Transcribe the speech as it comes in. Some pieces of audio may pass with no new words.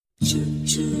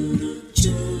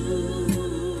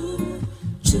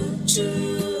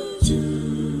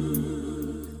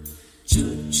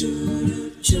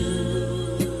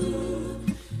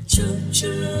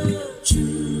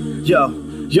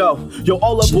Yo,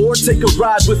 all aboard, take a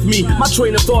ride with me. My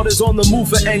train of thought is on the move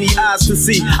for any eyes to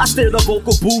see. I stare the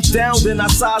vocal booth down, then I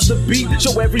size the beat.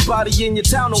 Show everybody in your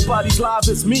town, nobody's live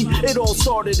as me. It all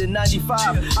started in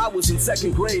 95, I was in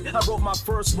second grade. I wrote my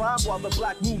first rhyme while the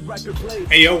Black Moon record played.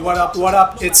 Hey yo, what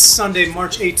up? It's Sunday,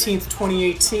 March 18th,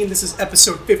 2018. This is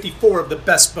episode 54 of the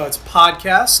Best Buds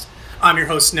podcast. I'm your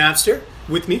host, Navster.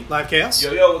 With me, Live Chaos.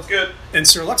 Yo, what's good? And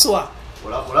Sir Luxalot.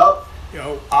 What up?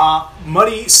 Yo,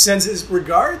 Muddy sends his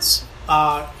regards.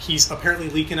 He's apparently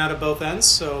leaking out of both ends,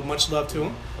 so much love to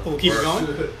him. We'll keep it going.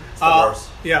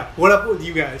 Yeah, what up with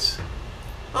you guys?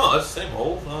 Oh, it's the same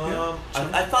old.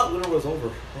 I thought winter was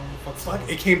over.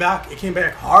 It came back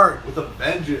hard. With a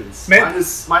vengeance.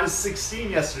 Minus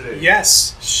 16 yesterday.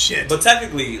 Yes, shit. But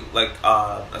technically,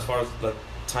 as far as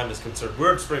time is concerned,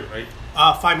 we're in spring, right?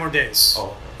 5 more days.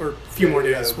 Oh. Or a few more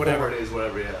days, whatever. 4 more days,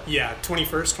 whatever, yeah. Yeah,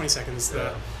 21st, 22nd is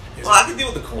the... Well, I can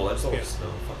deal with the cold. I just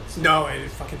don't want snow. No, it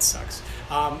fucking sucks.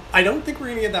 I don't think we're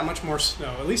going to get that much more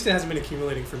snow. At least it hasn't been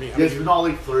accumulating for me. Yeah, it's been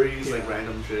all flurries,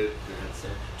 random shit.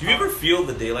 Do you ever feel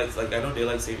the daylight, I know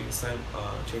daylight savings time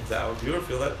changed the hour. Do you ever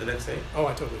feel that the next day? Oh,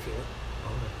 I totally feel it.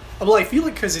 Well, I feel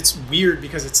it because it's weird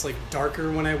because it's darker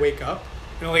when I wake up.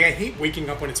 You know, I hate waking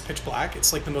up when it's pitch black.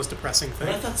 It's the most depressing thing.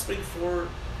 But I thought spring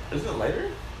isn't it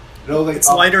lighter? No, it's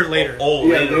lighter later.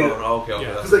 Later. Later. Okay.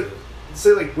 Yeah. Because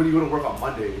say when you go to work on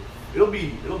Monday, it'll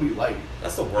be light.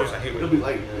 That's the worst. I hate when it'll be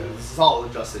light. Yeah. This is all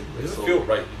adjusting. It doesn't feel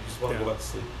right. You just want to go back to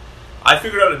sleep. I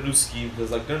figured out a new scheme because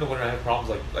during the winter I had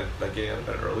problems like getting out of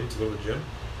bed early to go to the gym.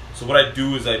 So what I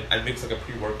do is I mix a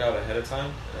pre-workout ahead of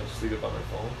time and I just leave it by my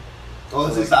phone. Oh,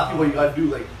 that's exactly what you gotta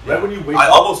do. Right when you wake up. I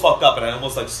almost fucked up and I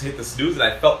almost just hit the snooze and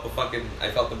I felt the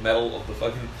metal of the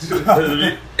fucking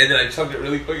and then I chugged it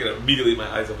really quick and immediately my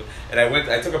eyes opened. And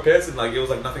I took a piss and it was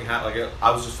like nothing happened.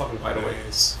 I was just fucking wide awake.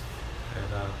 Nice.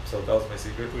 And so that was my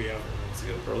secret. Yeah. To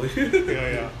get up early.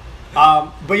 Yeah.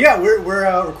 But yeah,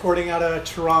 we're recording out of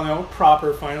Toronto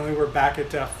proper. Finally, we're back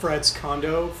at Fred's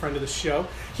condo, friend of the show.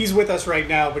 He's with us right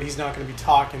now, but he's not going to be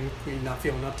talking. We're not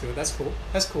feeling up to it. That's cool.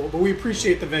 But we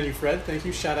appreciate the venue, Fred. Thank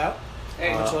you. Shout out.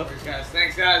 Hey, much love, guys.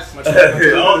 Thanks, guys. Much love.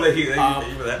 Thank you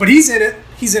for that. But he's in it.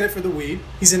 He's in it for the weed.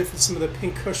 He's in it for some of the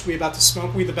pink kush we're about to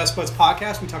smoke. We, the Best Buds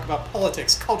podcast. We talk about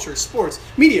politics, culture, sports,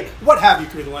 media, what have you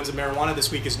through the lens of marijuana.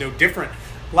 This week is no different.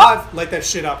 Live, light that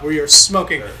shit up. We are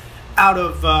smoking out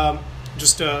of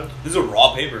these are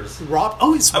raw papers. Raw?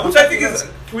 Oh, it's which I think is.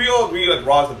 Can we all agree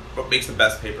raw is what makes the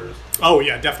best papers? Oh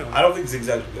yeah, definitely. I don't think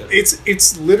zigzags are good.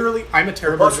 It's literally. I'm a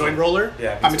terrible joint roller.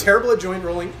 Yeah, I'm terrible at joint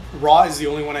rolling. Raw is the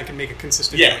only one I can make a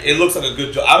consistent. Yeah, it looks like a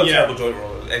good joint. I'm a terrible joint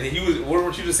roller, and he was. What were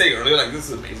you just saying earlier? This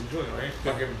is an amazing joint, right?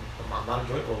 Fucking, I'm not a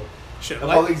joint roller. Shit.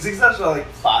 Zigzags are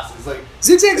classics.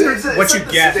 Zigzags are what you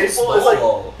get.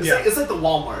 Staple. It's like the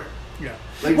Walmart. Yeah.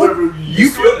 Whatever you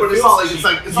feel, but it's not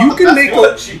it's you not can the make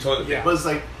best a cheap toilet. Yeah. But it's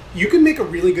you can make a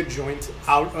really good joint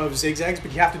out of zigzags,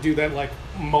 but you have to do that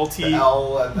multi. The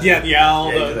L and the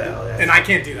L. And I I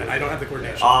can't do that. I don't have the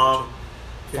coordination. Fuck,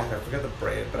 I forgot the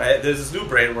brand, but there's this new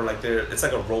brand where it's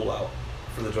like a rollout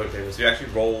for the joint papers. So you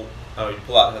actually roll. You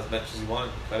pull out as much as you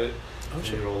want, cut it, and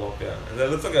you roll up. Yeah, and then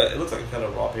it looks like a kind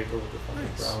of raw paper with the fucking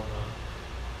brown.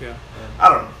 Yeah. I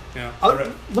don't know. Yeah.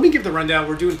 Let me give the rundown.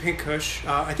 We're doing Pink Kush.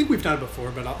 I think we've done it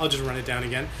before, but I'll just run it down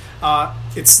again.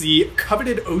 It's the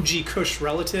coveted OG Kush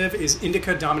relative, is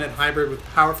indica dominant hybrid with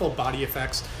powerful body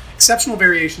effects, exceptional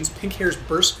variations. Pink hairs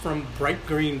burst from bright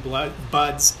green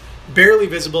buds, barely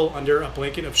visible under a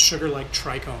blanket of sugar-like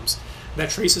trichomes. That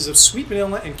traces of sweet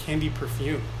vanilla and candy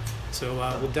perfume. So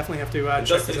we'll definitely have to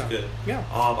check this out. Good. Yeah.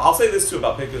 I'll say this too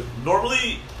about Pink Kush.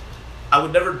 Normally, I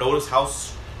would never notice how.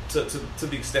 To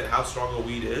the extent how strong a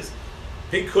weed is,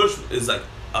 Pink Kush is it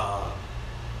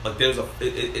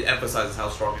emphasizes how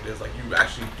strong it is. You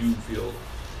actually do feel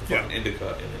the fucking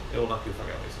indica in it. It'll knock you the fuck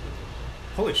out.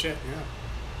 Holy shit!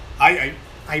 Yeah,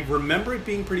 I remember it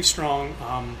being pretty strong,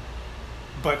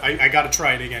 but I got to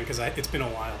try it again because it's been a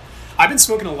while. I've been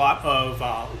smoking a lot of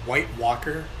White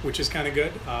Walker, which is kind of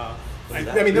good. I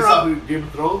mean, they're Game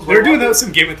of Thrones. They're doing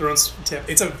some Game of Thrones tip.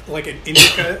 It's an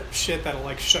indica shit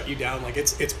that'll shut you down.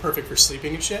 It's perfect for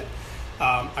sleeping and shit.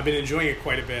 I've been enjoying it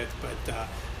quite a bit, but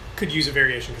could use a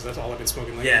variation because that's all I've been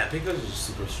smoking lately. Yeah, Pink Kush is just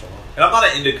super strong. And I'm not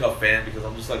an indica fan because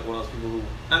I'm just one of those people who.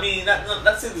 I mean,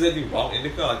 not saying there's anything wrong with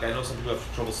indica. I know some people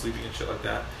have trouble sleeping and shit like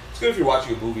that. It's good if you're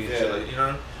watching a movie and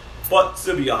shit, But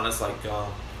to be honest, I don't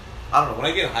know. When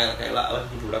I get high, I like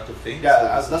to do productive things.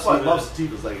 Yeah, that's why I love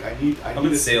sativas. I'm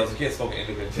in sales. You can't smoke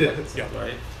indica,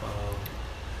 right?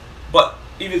 But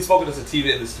even smoking a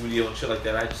sativa in the studio and shit like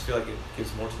that, I just feel like it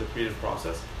gives more to the creative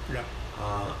process. Yeah.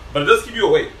 But it does keep you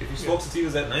awake. If you smoke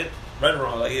sativas at night, right or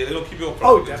wrong, like it'll keep you up.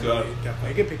 Oh, definitely.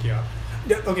 It can pick you up.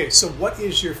 Yeah, okay, so what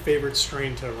is your favorite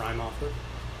strain to rhyme off of?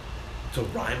 To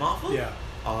rhyme off of? Yeah.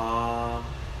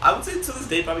 I would say to this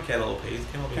day probably Cantaloupe Haze.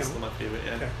 Cantaloupe Haze is still my favorite.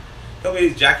 Yeah. Okay. Cantaloupe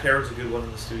Haze, Jack Herrick's a good one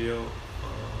in the studio.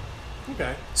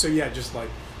 Okay, so yeah, just like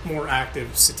more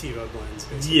active sativa blends.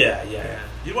 Basically. Yeah.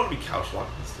 You want to be couch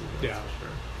locked in the studio. Yeah. That's for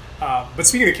sure. But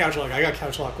speaking of couch lock, I got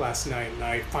couch lock last night, and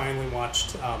I finally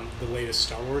watched the latest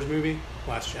Star Wars movie,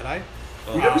 Last Jedi.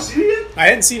 You never seen it yet? I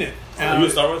hadn't seen it. Are you a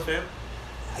Star Wars fan?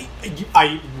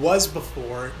 I was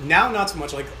before. Now, not so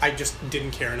much. Like, I just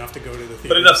didn't care enough to go to the theater.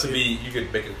 But enough to be, you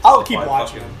could make it. I'll keep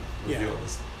watching them. Yeah.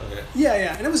 Okay.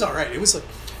 Yeah, and it was all right. It was like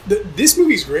this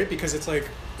movie's great because it's like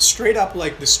straight up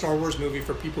like the Star Wars movie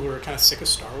for people who are kind of sick of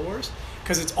Star Wars.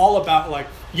 Because it's all about like,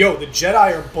 yo, the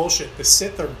Jedi are bullshit, the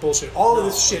Sith are bullshit. All of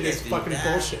this shit is fucking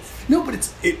bullshit. No, but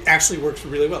it actually works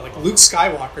really well. Like Luke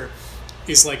Skywalker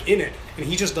is like in it, and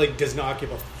he just like does not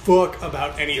give a fuck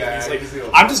about anything. Yeah, he's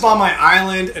like, I'm just on my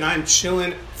island and I'm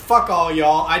chilling. Fuck all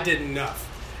y'all. I did enough.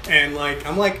 And like,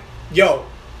 I'm like, yo,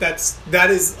 that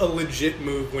is a legit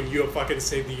move when you have fucking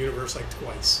saved the universe like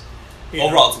twice.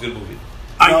 Overall, it's a good movie.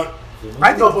 I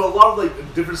know, but a lot of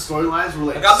like different storylines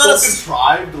were like so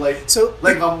contrived,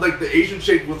 like the Asian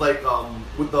chick with like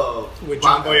with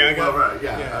John Boyega. Can't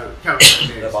remember her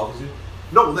name. That bothers you?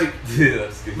 No, like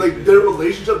like their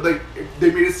relationship, like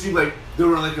they made it seem like they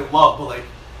were like in love, but like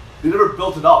they never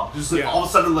built it up. Just like all of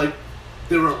a sudden, like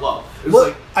they were in love. It was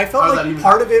like I felt like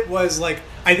part of it was like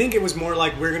I think it was more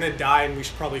like we're gonna die and we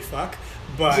should probably fuck,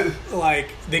 but like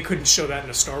they couldn't show that in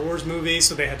a Star Wars movie,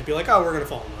 so they had to be like, oh, we're gonna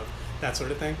fall in love. That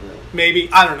sort of thing. Yeah. Maybe.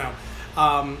 I don't know.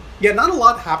 Not a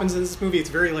lot happens in this movie.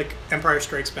 It's very like Empire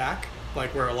Strikes Back,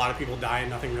 like where a lot of people die and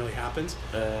nothing really happens.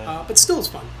 But still, it's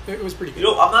fun. It was pretty good.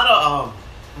 You know, I'm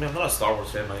not a Star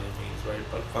Wars fan by any means, right?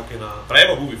 But but I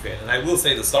am a movie fan, and I will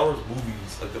say the Star Wars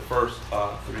movies, like the first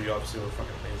 3, obviously were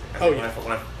fucking amazing.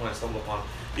 When I stumbled upon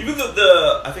even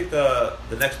I think the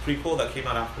next prequel that came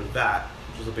out after that.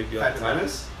 Was a big deal. Phantom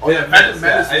Menace? Oh yeah, Phantom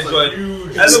Menace. I enjoyed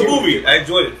it. As a movie, I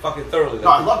enjoyed it fucking thoroughly. No,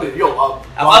 I loved it. Yo, Darth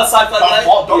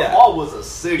Maul was a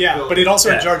sick film. But it also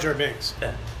had Jar Jar Binks.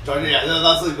 Yeah,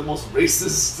 that's like the most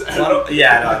racist. I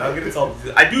don't get into all.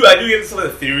 I do get into some of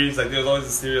the theories. Like there's always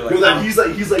this theory like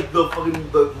he's like the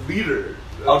fucking the leader.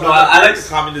 Oh no, I like the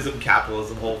communism,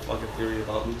 capitalism, whole fucking theory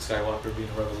about Luke Skywalker being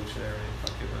a revolutionary.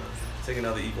 Taking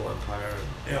out the evil empire.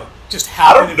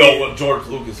 I don't know what George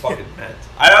Lucas fucking meant.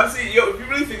 I honestly, if you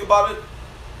really think about it,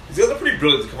 these guys are pretty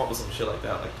brilliant to come up with some shit like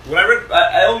that. Like when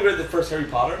I only read the first Harry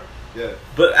Potter. Yeah.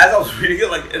 But as I was reading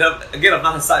it, like, and I'm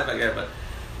not a sci-fi guy, but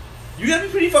you gotta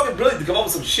be pretty fucking brilliant to come up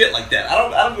with some shit like that.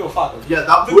 I don't give a fuck. Yeah,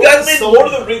 that the guys made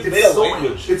Lord of the Rings. They have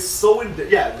language. It's so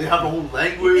they have their own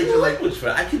language. Language for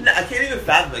it. I can't even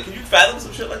fathom it. Can you fathom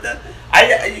some shit like that?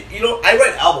 I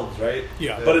write albums, right?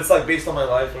 Yeah. But it's like based on my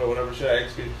life or whatever shit I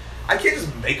experience. I can't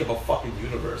just make up a fucking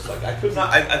universe. Like I could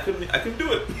not. I couldn't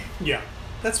do it. Yeah,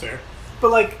 that's fair.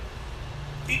 But like,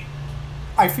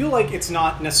 I feel like it's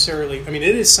not necessarily. I mean,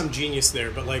 it is some genius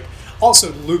there, but like.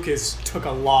 Also, Lucas took a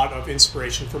lot of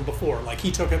inspiration from before. Like, he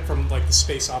took it from, like, the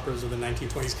space operas of the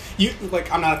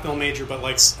 1920s. I'm not a film major, but,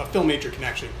 like, a film major can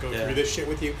actually go through this shit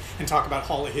with you and talk about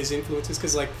all of his influences.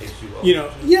 Because, like, It's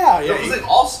like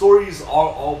all stories are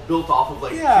all built off of,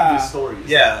 like, previous stories.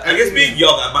 Yeah. I guess being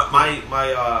young,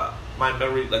 my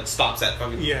memory, like, stops at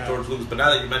fucking George Lucas. But now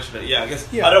that you mention it, I guess,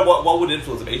 I don't know what would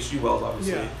influence him. H.G. Wells,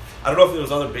 obviously. Yeah. I don't know if there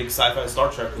was other big sci-fi.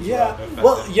 Star Trek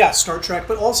was Star Trek,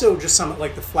 but also just some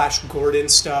like the Flash Gordon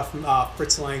stuff,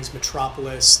 Fritz Lang's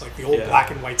Metropolis, like the old black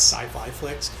and white sci-fi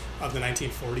flicks of the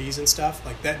 1940s and stuff.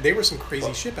 Like that, they were some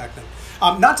crazy shit back then.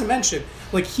 Not to mention,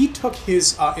 like he took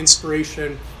his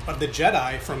inspiration of the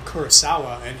Jedi from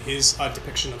Kurosawa and his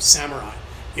depiction of samurai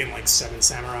in like Seven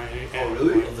Samurai.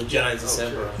 The Jedi's a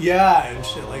samurai. Yeah, and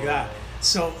shit like that.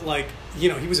 So like. He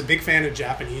was a big fan of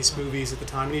Japanese movies at the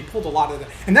time, and he pulled a lot of that.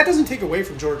 And that doesn't take away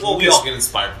from George Lucas. Well, we all get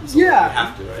inspired from something. Yeah. We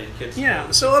have to, right?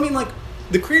 Kids so, I mean, like,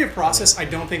 the creative process I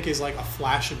don't think is, like, a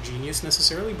flash of genius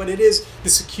necessarily, but it is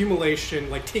this accumulation,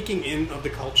 like, taking in of the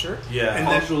culture. Yeah. And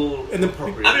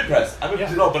appropriate. I'm impressed. I'm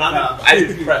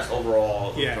impressed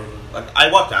overall. Yeah. Like, I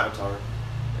watched Avatar.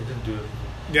 It didn't do it.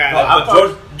 Yeah,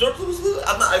 but George Lucas.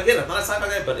 I'm not a sci-fi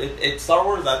guy, but it's Star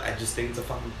Wars. I just think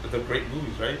they're great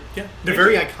movies, right? Yeah, they're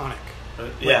very iconic.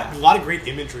 Yeah, a lot of great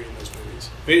imagery in those movies.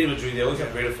 Great imagery. They always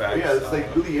have great effects. Yeah, it's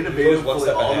like really innovative. One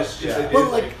step all ahead. this shit they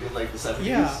did in like the 70s.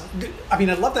 Yeah, I mean,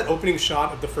 I love that opening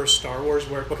shot of the first Star Wars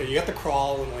where you got the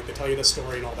crawl and like they tell you the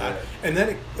story and all that, and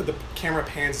then the camera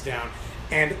pans down.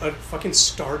 and a fucking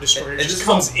Star Destroyer And just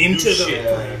comes into the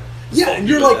frame. Yeah, So and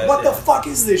you're like, what the fuck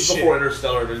is this shit? Before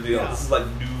Interstellar and everything else. This is like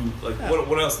new. Like,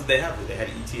 what else did they have? They had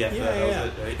E.T. after that. That was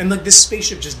it, right? And like this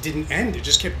spaceship just didn't end; it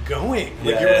just kept going.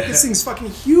 Like you're like, this thing's fucking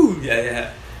huge.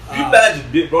 Yeah. Can you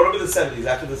imagine being brought up in the 70s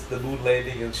after the moon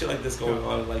landing and shit like this going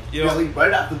on? Like, you know, like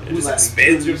right after the moon just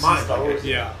landing, expands your mind. Like,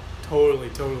 Yeah, totally.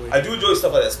 I do enjoy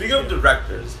stuff like that. Speaking of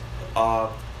directors, I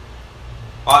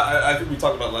think we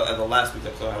talked about in the last week's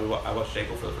episode. I watched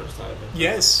Django for the first time.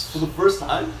 Yes, for the first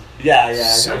time. Yeah. Have you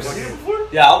seen it before?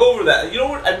 Yeah, I'll go over that. You know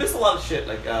what? I missed a lot of shit.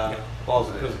 Like, watch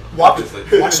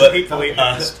the Hateful Eight.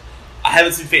 I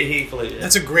haven't seen Hateful Eight yet.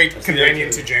 That's a great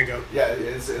companion to Django. Yeah,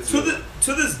 it's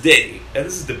to this day, and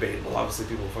this is debatable. Obviously,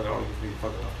 people fucking argue with me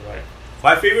fucking left and right.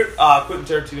 My favorite Quentin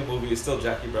Tarantino movie is still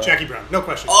Jackie Brown. Jackie Brown, no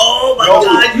question. Oh my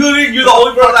god, you're the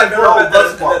only person I've ever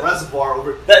met Reservoir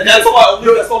over. That's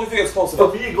the only thing that's close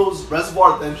enough. For me, it goes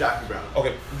Reservoir then Jackie Brown.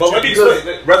 Okay, but let me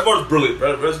explain. Reservoir is brilliant.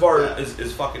 Reservoir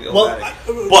is fucking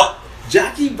illmatic. But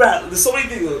Jackie Brown, there's so many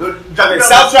things.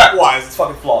 Soundtrack wise, it's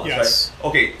fucking flawless, right?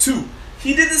 Okay, 2.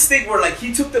 He did this thing where like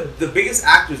he took the biggest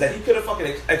actors that he could have fucking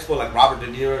explored, like Robert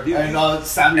De Niro and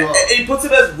Samuel, and he puts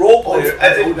him as role player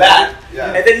as in that,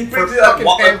 and then he brings it up.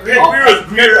 Pam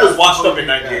Grier was washed up in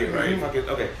that game, right?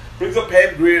 Fucking brings up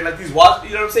Pam Grier, like these washed,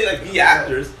 you know what I'm saying, like the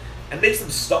actors, and makes them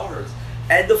stars.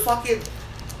 And the fucking,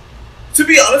 to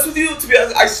be honest with you,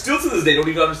 I still to this day don't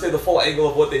even understand the full angle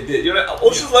of what they did. You know,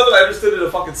 Ocean's 11, I understood in a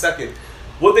fucking second.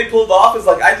 What they pulled off is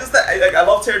like I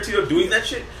love Tarantino doing that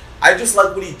shit. I just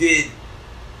like what he did.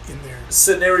 In there,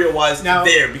 scenario-wise, now,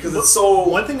 because it's so.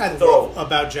 One thing I love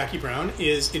about Jackie Brown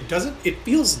is it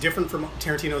feels different from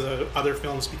Tarantino's other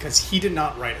films because he did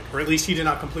not write it, or at least he did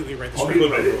not completely write the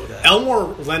script.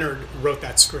 Elmore Leonard wrote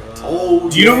that script. Do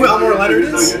you know who Elmore Leonard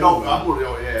is?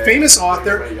 Famous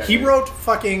author. He wrote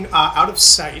fucking Out of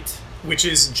Sight, which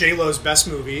is J-Lo's best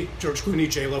movie. George Clooney,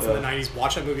 J-Lo from the 90s.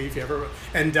 Watch that movie if you ever...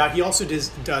 And he also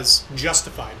does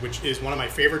Justified, which is one of my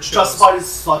favorite shows. Justified is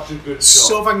such a good show.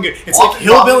 So fucking good. It's like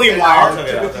Hillbilly Wild.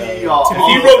 He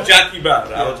wrote Jackie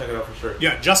Brown. I will check it out for sure.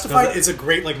 Yeah, Justified is a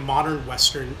great like modern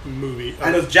Western movie.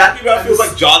 Because Jackie Brown feels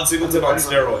like John Singleton on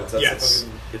steroids. Yes.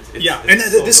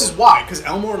 This is why, because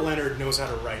Elmore Leonard knows how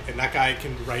to write, and that guy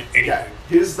can write anything. Yeah,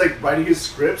 his writing his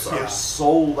scripts are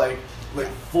so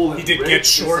full. He did rich. Get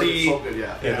Shorty. So good,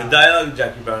 the dialogue of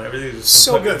Jackie Brown, everything is just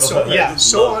so good.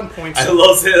 So on point. I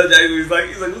love saying that Jackie. He's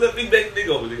like, let me make nigga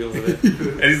over there,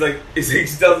 and he's like, he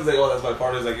tells me, oh, that's my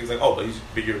partner. He's like, oh,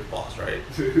 but you're the boss, right?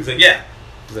 He's like, yeah.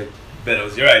 He's like, Ben, it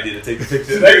was your idea to take the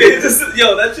picture. Like,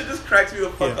 that shit just cracks me the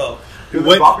fuck up.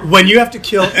 When you have to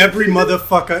kill every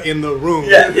motherfucker in the room.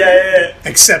 Yeah.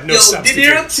 Except no substitute.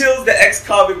 De Niro kills the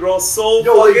ex-comic girl so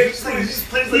fucking...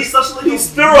 He's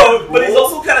thorough, but he's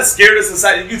also kind of scared of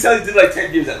society. You can tell he did like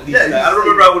 10 years at least. Yeah, I don't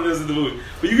remember when it was in the movie.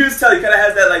 But you can just tell he kind of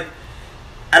has that like...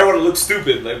 I don't want to look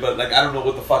stupid, but I don't know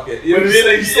what the fuck it is. You know what I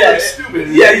mean? He's stupid.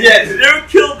 Yeah. De Niro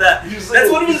killed that. That's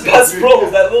one of his best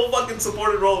roles, that little fucking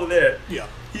supported role in there. Yeah.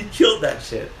 He killed that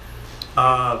shit.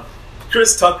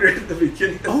 Chris Tucker in the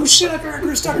beginning. Oh shit, I forgot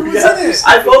Chris Tucker was in it.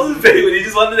 I felt his face when he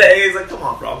just wanted to hang. He's like, come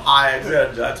on, bro, I'm high. I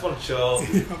just want to chill.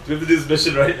 We have to do this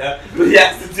mission right now. But he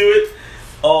has to do it.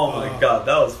 Oh my god,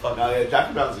 that was fucking...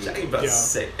 Jackie Brown's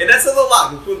sick. And that says a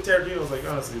lot. Quentin Tarantino was like,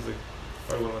 honestly, he's like,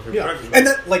 probably one of my favorite directors. And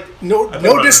that, like,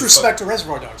 no disrespect to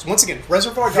Reservoir Dogs. Once again,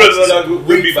 Reservoir Dogs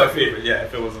would be my favorite,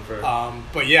 if it wasn't for...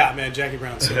 But yeah, man, Jackie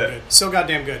Brown's so good. So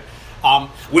goddamn good. What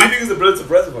do you think is the brilliance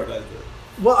of Reservoir Dogs?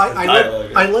 Well,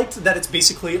 I liked that it's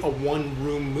basically a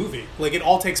one-room movie. Like, it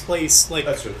all takes place, like...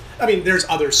 That's true. I mean, there's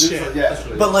other shit.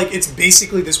 But, like, it's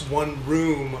basically this one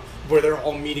room where they're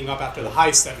all meeting up after the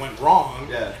heist that went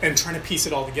wrong and trying to piece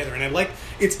it all together. And I like...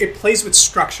 It plays with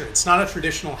structure. It's not a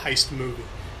traditional heist movie.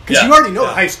 Because you already know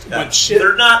the heist went shit.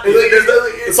 They're not...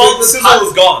 It's all the sizzle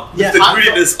is gone. Yeah, the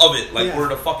grittiness of it. Like, we're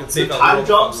in a fucking safe... The time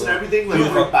jumps and everything. Like,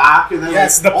 we're back. And then,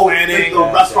 the planning. The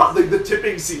restaurant. Like, the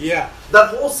tipping scene. Yeah. That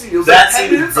whole scene. It was that like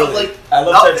 10 minutes of, like... I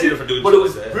love Tarantino for doing but it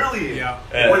was brilliant. Yeah.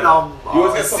 When,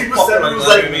 Secret Seven was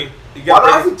like... Why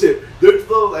not the tip?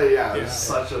 It's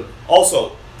such a...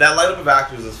 Also, that lineup of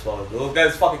actors is fun. Those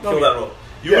guys fucking kill that role.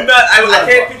 You would not. I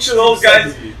can't picture those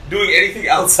guys doing anything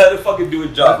outside of fucking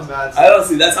doing jobs. I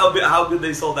honestly, that's how good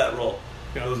they sold that role.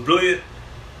 It was brilliant.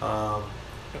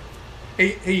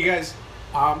 Hey, you guys.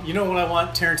 You know what I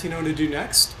want Tarantino to do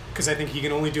next? Because I think he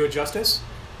can only do it justice.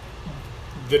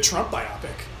 The Trump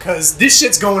biopic. Because this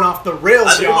shit's going off the rails, I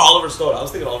was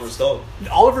thinking Oliver Stone.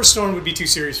 Oliver Stone would be too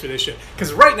serious for this shit.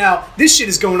 Because right now, this shit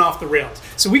is going off the rails.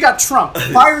 So we got Trump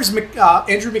fires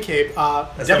Andrew McCabe,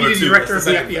 deputy director of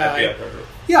the FBI.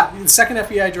 Yeah, the second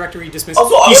FBI director he dismissed.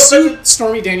 He sued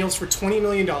Stormy Daniels for $20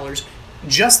 million.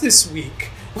 just this week,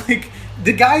 like,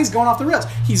 the guy's going off the rails.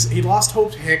 He lost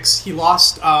Hope Hicks. He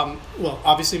lost,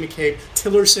 obviously McCabe.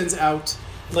 Tillerson's out.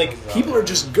 Like, people are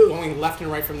just going left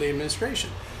and right from the administration.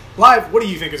 Lyve, what do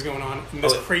you think is going on in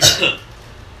this crazy thing?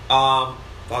 So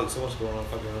much going on.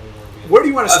 Where do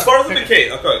you want to start? As far as the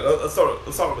McCabe, okay, let's start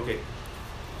with McCabe.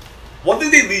 One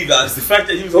thing they leave out is the fact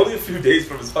that he was only a few days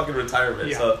from his fucking retirement.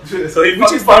 Yeah. So he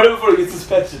fucking fired him before he gets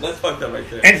suspension. That's fucked up right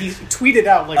there. And he tweeted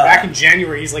out, like, back in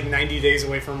January, he's like 90 days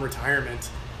away from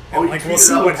retirement. And we'll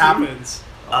see what happens.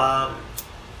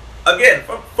 Again,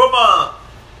 from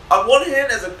on one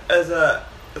hand, as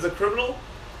a criminal,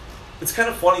 it's kind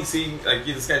of funny seeing like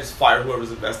this guy just fire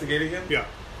whoever's investigating him. Yeah.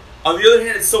 On the other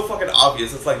hand, it's so fucking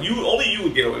obvious. It's like only you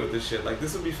would get away with this shit. Like,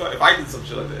 this would be fun if I did some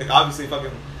shit like that. Like, obviously,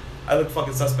 I look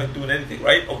fucking suspect doing anything,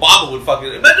 right? Obama would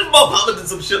fucking imagine if Obama did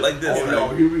some shit like this. Oh no,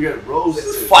 here we get roasted.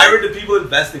 Just firing the people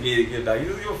investigating him. Now he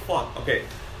doesn't give a fuck. Okay,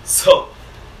 so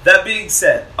that being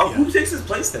said, who takes his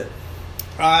place then?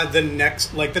 The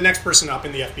next person up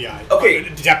in the FBI. Okay,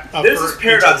 there's this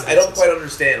paradox I don't quite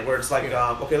understand where it's like,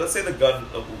 okay, let's say the gun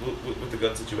with the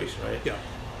gun situation, right? Yeah.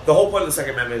 The whole point of the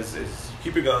Second Amendment is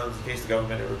keep your guns in case the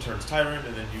government ever turns tyrant,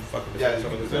 and then you fucking defend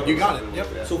some of the guns. You got it. Yep.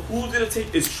 Yeah. So who's gonna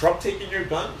take? Is Trump taking your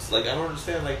guns? Like, I don't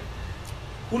understand. Like,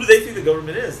 who do they think the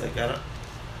government is? Like, I don't.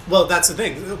 Well, that's the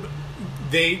thing.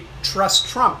 They trust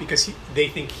Trump because they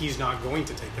think he's not going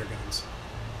to take their guns.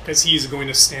 Because he's going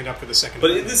to stand up for the Second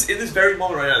Amendment. But in this very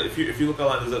moment right now, if you look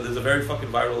online, there's a very fucking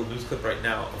viral news clip right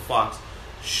now of Fox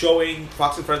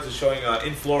and Friends is showing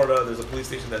in Florida. There's a police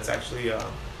station that's actually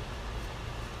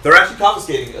they're actually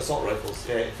confiscating assault rifles.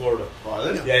 Yeah, in Florida. Oh,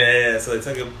 are they? Yeah. So they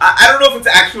take them. I don't know if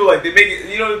it's actual, like, they make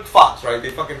it. Fox, right?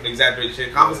 They fucking exaggerate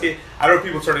shit. Confiscate. Yeah. I don't know if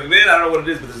people turning them in. I don't know what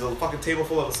it is, but there's a fucking table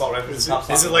full of assault rifles.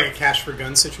 Is it like a cash for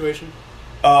guns situation?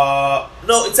 No,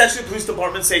 it's actually a police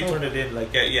department saying turn it in.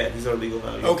 Like, yeah, these are legal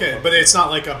now. Okay, but it's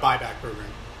not like a buyback program.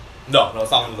 No,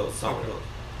 it's not one of those. It's not one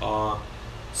of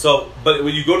those. But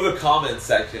when you go to the comments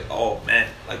section, oh man,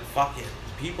 like, fucking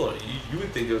people, you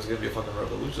would think it was gonna be a fucking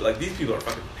revolution. Like, these people are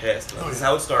fucking pissed. Like, this is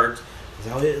how it starts. This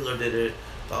is how Hitler did it.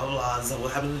 Blah blah blah. This is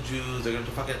what happened to the Jews. They're gonna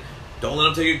fucking don't let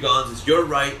them take your guns. It's your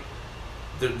right.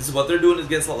 This is what they're doing is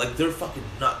against law. Like, they're fucking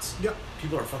nuts. Yeah.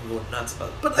 People are fucking going nuts about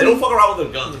it. But they don't fuck around with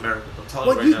their guns, America. I'm telling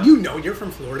you right now. You know, you're from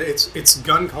Florida. It's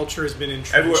gun culture has been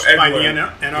entrenched by the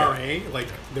NRA. Yeah. Like,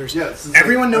 there's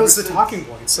everyone knows the talking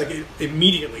points. Like,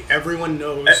 immediately, everyone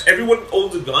knows. Everyone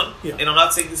owns a gun. Yeah. And I'm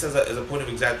not saying this as a point of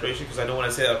exaggeration, because I know when I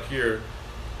say it up here,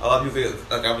 a lot of people think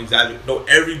like I'm exaggerating. No,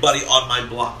 everybody on my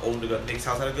block owned a gun. Nick's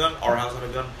house had a gun. Our house had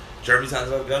a gun. Jeremy's house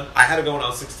had a gun. I had a gun when I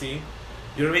was 16.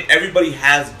 You know what I mean? Everybody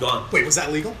has guns. Wait, was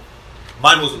that legal?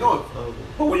 Mine wasn't. No.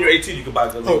 But when you're 18, you can buy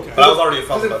a gun. Okay. But I was already a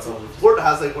felon about something. Florida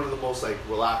has like one of the most like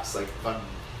relaxed like gun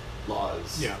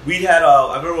laws. Yeah. We had.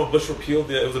 I remember when Bush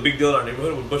repealed it was a big deal in our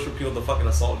neighborhood when Bush repealed the fucking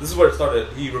assault. This is where it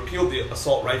started. He repealed the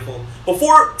assault rifle.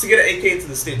 Before to get an AK into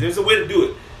the state, there's a way to do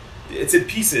it. It's in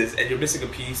pieces, and you're missing a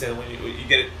piece, and when you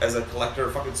get it as a collector,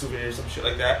 fucking souvenir, or some shit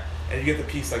like that, and you get the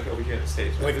piece like over here in the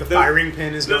States. Right? Like the firing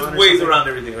pin is gone. There's ways around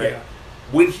everything, right? Yeah.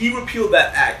 When he repealed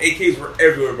that act, AKs were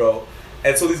everywhere, bro.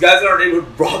 And so these guys in our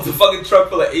neighborhood brought the fucking truck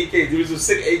full of AKs. These were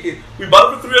sick AKs. We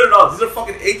bought them for $300. These are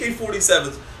fucking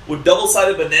AK-47s with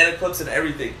double-sided banana clips and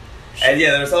everything. And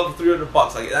yeah, they were selling for $300.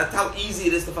 Like, that's how easy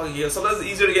it is to fucking get. Sometimes it's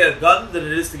easier to get a gun than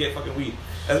it is to get fucking weed.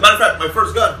 As a matter of fact, my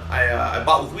first gun I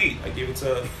bought with weed. I gave it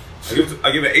to a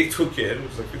kid, which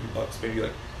was like $50, maybe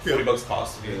like $40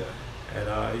 cost to me. Yeah.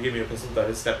 And he gave me a pistol that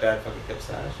his stepdad fucking kept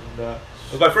stash. And it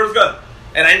was my first gun.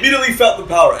 And I immediately felt the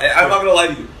power. I'm not gonna lie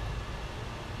to you.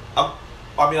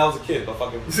 I was a kid, but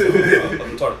fucking, I was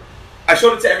retarded. I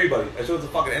showed it to everybody. I showed it to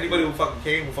fucking anybody who fucking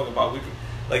came, who fucking bought weed.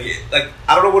 Like,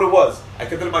 I don't know what it was. I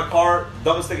kept it in my car,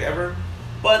 dumbest thing ever.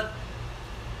 But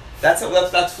that's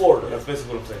Florida. That's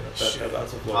basically what I'm saying.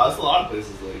 That's what Florida. That's a lot of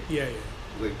places. Like, yeah.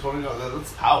 Like, totally,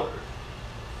 that's power.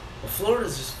 Well,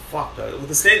 Florida's just fucked up. With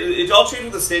the state, it all changed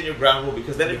with the stand your ground rule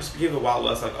because then it just became the Wild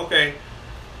West. Like, okay.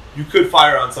 You could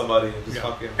fire on somebody and just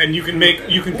fucking... And you can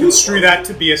construe that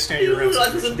to be a stand your ground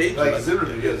situation. Like, it's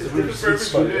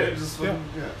for everybody.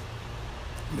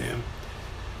 Man.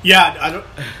 Yeah, I don't...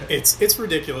 It's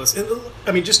ridiculous.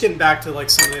 I mean, just getting back to, like,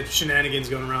 some of the shenanigans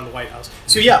going around the White House.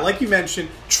 So, yeah, like you mentioned,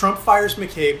 Trump fires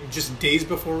McCabe just days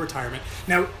before retirement.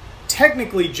 Now,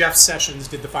 technically, Jeff Sessions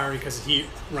did the firing because he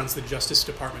runs the Justice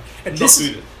Department. And Trump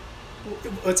tweeted.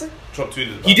 What's that? Trump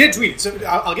tweeted. He did tweet. So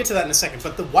I'll get to that in a second.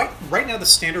 But right now, the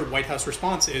standard White House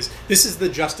response is this is the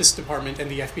Justice Department and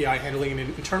the FBI handling an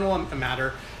internal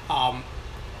matter.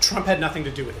 Trump had nothing to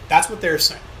do with it. That's what they're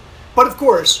saying. But of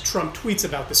course, Trump tweets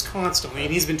about this constantly,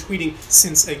 and he's been tweeting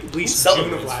since at least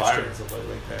June of last year.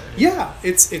 Like that. Yeah,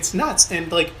 it's nuts.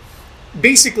 And like,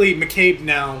 basically, McCabe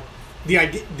now,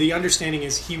 the understanding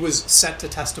is he was set to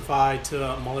testify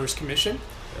to Mueller's commission,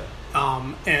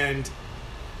 and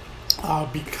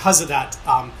because of that,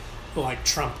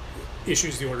 Trump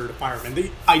issues the order to fire him. And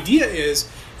the idea is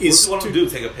what do you want him to do?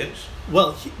 Take a pinch?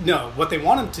 Well, no. What they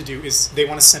want him to do is they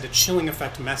want to send a chilling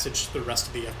effect message to the rest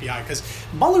of the FBI, because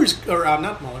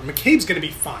McCabe's going to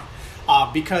be fine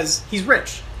because he's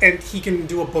rich and he can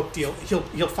do a book deal.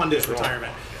 He'll fund his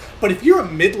retirement. But if you're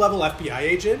a mid-level FBI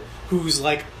agent who's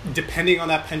depending on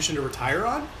that pension to retire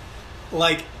on,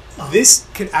 this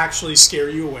could actually scare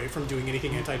you away from doing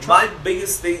anything anti-Trump.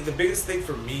 The biggest thing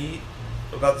for me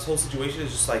about this whole situation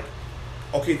is just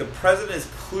okay, the president is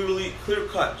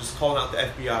clear-cut just calling out the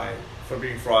FBI for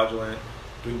being fraudulent,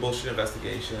 doing bullshit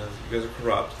investigations, you guys are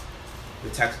corrupt, the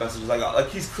text messages,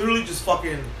 he's clearly just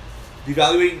fucking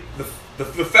devaluing the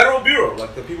federal bureau,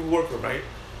 the people who work for him, right?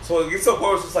 So it gets to a point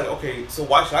where it's just okay, so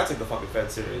why should I take the fucking Fed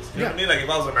serious? You know what I mean? If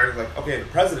I was American, okay, the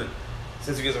president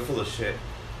says you guys are full of shit.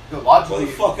 Logically,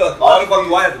 why the fuck do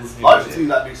I have to listen to you? Logically,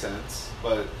 that makes sense,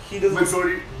 but he doesn't.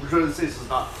 Majority of the states is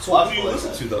not. So what do you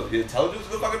listen to though? The intelligence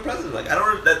of the fucking president? I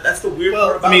don't know. That's the weird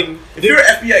part about it. If you're an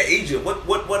FBI agent, what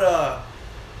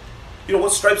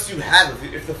stripes do you have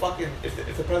if the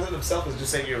president himself is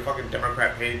just saying you're a fucking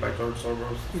Democrat paid by George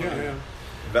Soros? Yeah.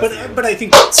 But I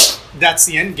think that's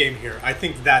the end game here. I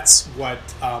think that's what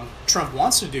Trump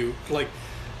wants to do.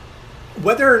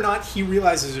 Whether or not he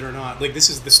realizes it or not, this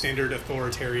is the standard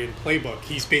authoritarian playbook.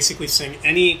 He's basically saying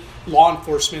any law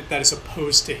enforcement that is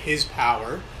opposed to his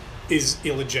power is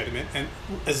illegitimate, and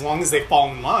as long as they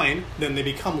fall in line, then they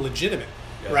become legitimate,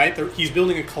 right? He's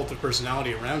building a cult of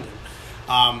personality around him.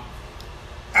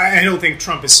 I don't think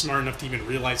Trump is smart enough to even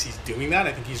realize he's doing that.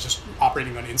 I think he's just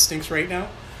operating on instincts right now.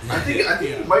 I think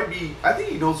he might be. I think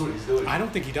he knows what he's doing. I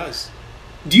don't think he does.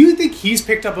 Do you think he's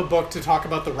picked up a book to talk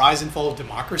about the rise and fall of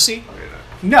democracy?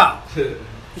 No.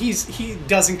 He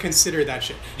doesn't consider that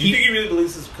shit. Do you think he really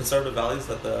believes his conservative values,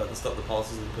 that the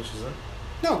policies that he pushes in?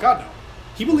 No, God no.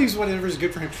 He believes whatever is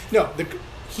good for him. No, do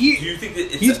you think that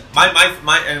it's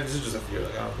my and this is just a theory,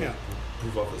 I don't know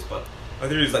prove off this, but my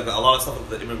theory is a lot of stuff with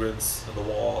the immigrants and the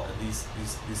wall and these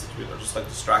situations are just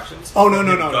distractions. Oh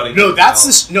no, that's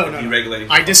this no.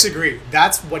 I disagree.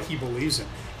 That's what he believes in.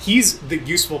 He's the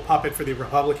useful puppet for the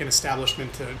Republican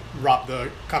establishment to rob the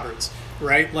cupboards,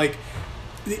 right?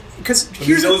 Because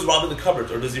he knows robbing the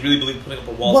cupboards, or does he really believe putting up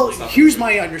a wall? Well, here's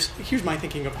my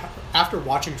thinking of after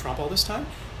watching Trump all this time,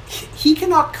 he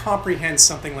cannot comprehend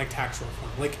something like tax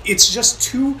reform. It's just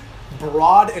too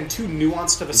broad and too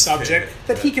nuanced of a subject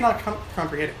that he cannot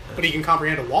comprehend it. But he can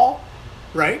comprehend a wall,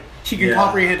 right? He can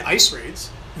comprehend ICE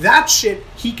raids. That shit,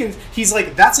 he's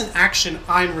that's an action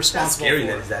I'm responsible for. That's scary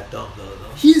that he's that dumb, though.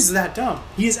 He is that dumb.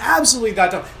 He is absolutely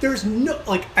that dumb. There's no,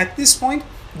 at this point,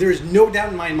 there is no doubt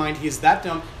in my mind he is that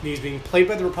dumb, and he's being played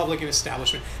by the Republican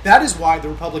establishment. That is why the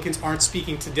Republicans aren't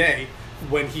speaking today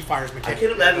when he fires McCabe. I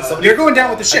can't imagine somebody... They're going down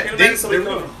with the shit. I can't imagine somebody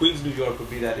coming from Queens, New York would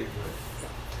be that ignorant.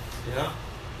 Yeah?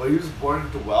 Well, he was born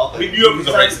into wealth. New York is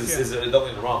a racist. Don't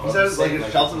get me wrong. He says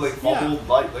his shelter bubble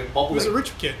bubble. He was a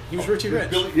rich kid. He was Richie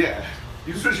Rich.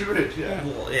 He was Richie Rich,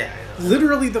 Well, I know.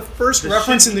 Literally, the first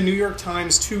reference in the New York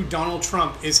Times to Donald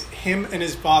Trump is him and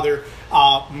his father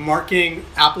marking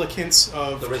applicants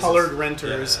of colored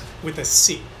renters with a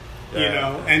C,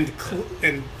 and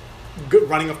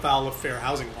running afoul of fair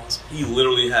housing laws. He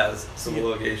literally has civil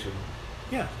litigation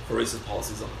for racist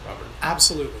policies on the property.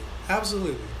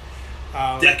 Absolutely.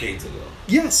 Decades ago.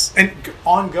 Yes, and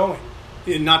ongoing.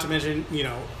 Not to mention,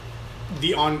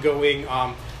 the ongoing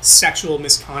sexual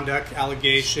misconduct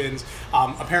allegations.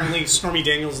 Apparently, Stormy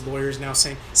Daniels' lawyer is now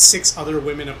saying 6 other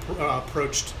women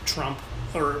approached Trump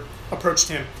or approached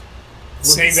him,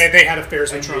 saying that they had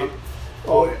affairs with Trump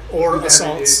or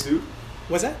assaults.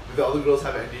 Was that? Did the other girls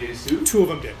have NDAs too? 2 of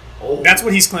them did. Oh. That's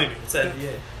what he's claiming. What's that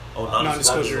NDA? Oh,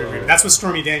 non-disclosure agreement. That's what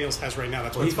Stormy Daniels has right now.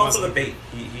 That's what he's gone for the bait.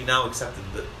 He now accepted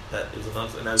that it was a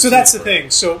non-disclosure. So that's the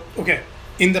thing. So, okay.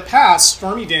 In the past,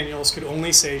 Stormy Daniels could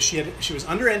only say she was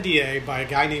under NDA by a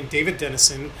guy named David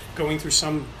Dennison going through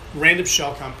some random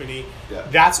shell company. Yeah.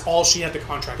 That's all she had the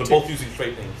contract to. Both using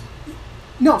trade names.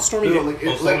 No, Stormy Daniels.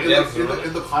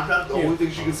 In the contract, the only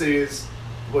thing she can say is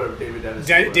whatever, David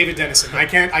Dennison. David Dennison. I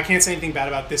can't say anything bad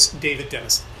about this David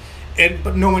Dennison.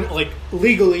 But no one,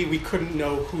 legally, we couldn't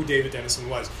know who David Dennison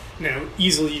was. Now,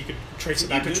 easily you could trace it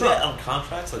back to Trump. That on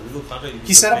contracts, legal contracts?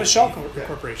 He set up a shell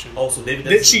corporation. Oh, so David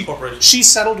Dennison's corporation. She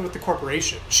settled with the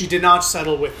corporation. She did not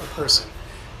settle with a person.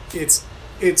 It's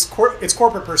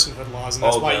corporate personhood laws, and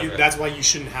that's why you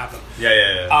shouldn't have them.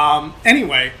 Yeah.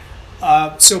 Anyway,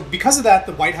 So because of that,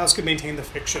 the White House could maintain the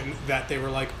fiction that they were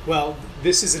like, well,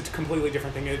 this is a completely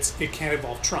different thing. It can't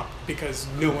involve Trump because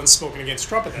no one's spoken against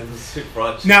Trump at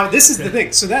that. Now, this is the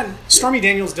thing. So then Stormy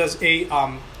Daniels does a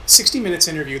 60 Minutes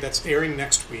interview that's airing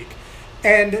next week,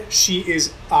 and she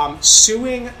is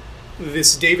suing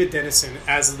this David Dennison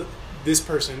as this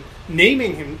person,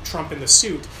 naming him Trump in the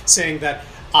suit, saying that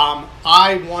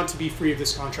I want to be free of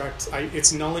this contract.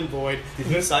 It's null and void. Did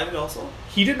he sign it also?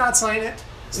 He did not sign it.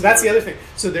 So that's the other thing.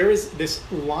 So there is this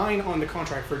line on the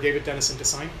contract for David Dennison to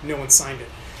sign. No one signed it.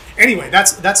 Anyway,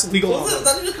 that's legal. Well, it's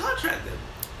not even a contract then.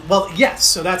 Well, yes.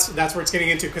 So that's where it's getting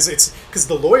into because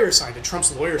the lawyer signed it.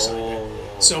 Trump's lawyer signed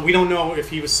it. So we don't know if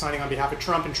he was signing on behalf of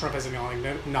Trump, and Trump has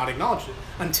not acknowledged it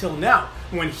until now,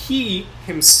 when he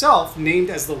himself, named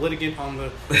as the litigant on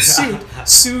the suit,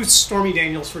 sues Stormy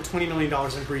Daniels for $20 million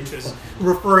in breaches,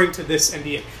 referring to this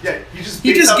NDA. Yeah, he just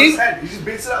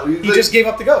baits it out. He just gave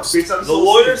up the ghost. The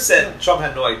lawyer said Trump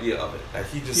had no idea of it. Like,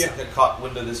 he just got caught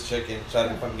wind of this chick and tried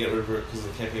to fucking get rid of her because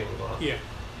the campaign was going on. Yeah.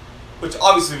 Which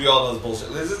obviously we all know is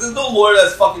bullshit. There's no lawyer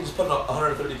that's fucking just putting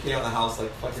 $130K on the house,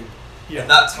 like fucking, and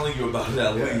not telling you about it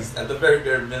at least, at the very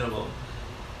bare minimum.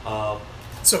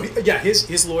 So yeah,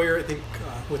 his lawyer, I think,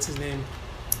 what's his name?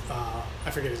 I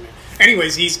forget his name.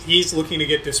 Anyways, he's looking to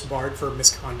get disbarred for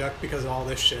misconduct because of all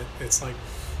this shit. It's like,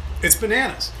 it's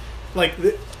bananas. Like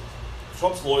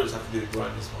Trump's lawyers have to be the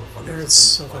grimiest motherfuckers. They're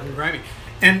so fucking grimy.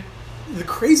 And the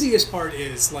craziest part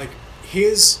is like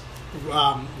his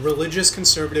religious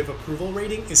conservative approval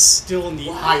rating is still in the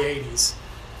high 80s.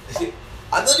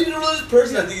 I'm not even a religious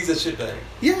person. I think he's a shitbag.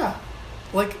 Yeah,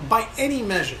 like by any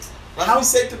measure. Not to be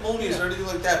sanctimonious or anything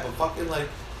like that, but fucking like.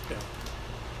 Yeah.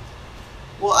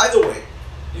 Well, either way,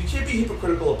 you can't be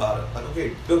hypocritical about it. Like,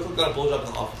 okay, Bill Clinton got a blowjob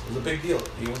in the office. It was a big deal.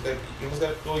 He got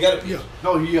impeached. Yeah.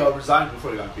 No, he resigned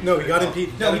before he got impeached. No, he got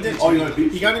impeached. No, he didn't. Oh, he got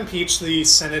impeached? He got impeached. The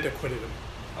Senate acquitted him.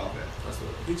 Okay, that's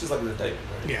what. Impeached is like an indictment,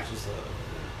 right? Yeah. It's just,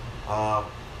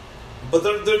 but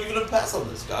they're giving him a pass on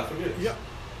this. God forbid. Yeah.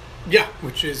 Yeah,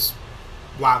 which is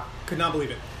wow. Could not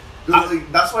believe it.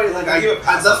 That's why, like, I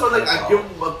give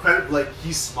him a credit. Like,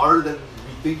 he's smarter than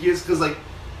we think he is, because like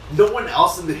no one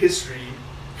else in the history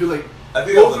could like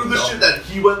go through the shit that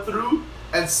he went through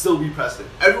and still be president.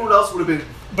 Everyone else would have been.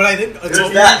 But I think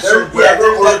there's that.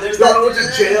 There's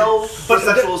to jail for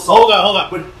sexual assault.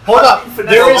 Hold up.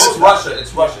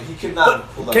 It's Russia. He cannot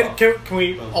pull that off. Can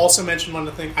we also mention one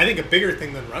other thing? I think a bigger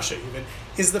thing than Russia even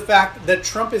is the fact that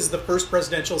Trump is the first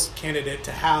presidential candidate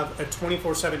to have a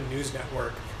 24/7 news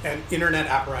network and internet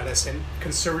apparatus and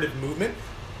conservative movement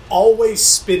always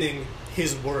spinning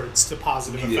his words to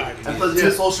positive effect.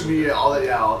 And social media, all that,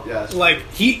 yeah. Like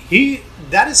he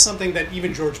that is something that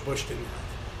even George Bush didn't have.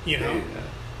 You know. Yeah.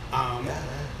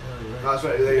 That's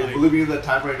right. We're living in that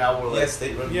time right now where like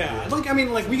I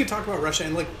mean, like we could talk about Russia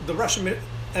and like the Russian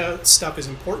stuff is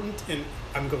important, and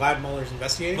I'm glad Mueller's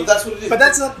investigating. But that's what it is. But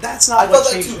that's not. I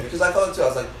thought that too because I thought that too. I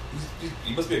was like,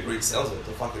 you must be a great salesman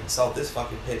to fucking sell this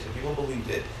fucking pitch, and people believed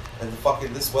it. And the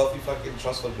fucking this wealthy fucking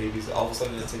trust fund babies all of a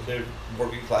sudden going to take care of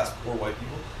working class poor white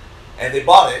people, and they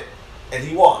bought it, and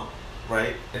he won.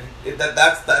 Right, and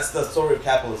that's the story of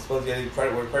capitalism. Suppose you have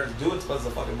credit where credit's due, it's supposed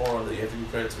to fucking moron that you have to give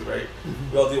credit to, right?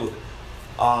 Mm-hmm. We all deal with it.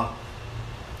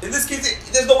 In this case,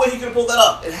 there's no way he could have pulled that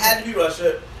up. It had to be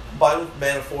Russia, by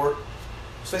Manafort.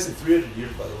 It's basically 300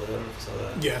 years, by the way. I don't know if you saw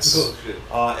that. Yes. Oh, shit.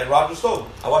 And Roger Stone.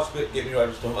 I watched Get Me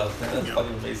Roger Stone last night. That's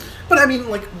fucking amazing. But I mean,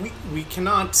 like, we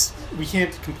can't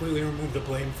completely remove the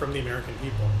blame from the American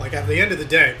people. Like, at the end of the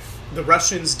day, the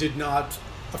Russians did not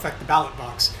affect the ballot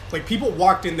box. Like, people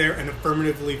walked in there and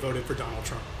affirmatively voted for Donald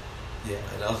Trump. Yeah,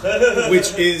 I know.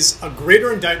 Which is a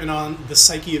greater indictment on the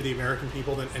psyche of the American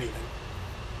people than anything.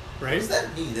 Right? What does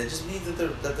that mean? That just means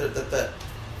that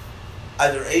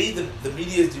either A, the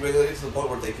media is deregulated to the point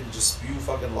where they can just spew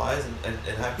fucking lies and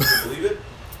have people believe it,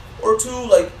 or two,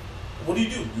 like, what do?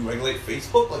 You regulate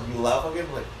Facebook? Like, you allow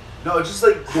fucking, like... No, it's just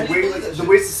like the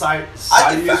way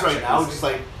society is right now, just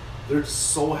like they're just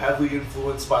so heavily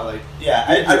influenced by like. Yeah,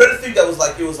 I read a thing that was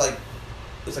like it was like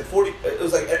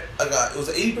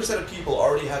 80% of people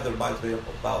already have their minds made up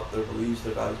about their beliefs,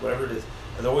 their values, whatever it is,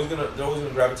 and they're always gonna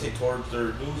gravitate towards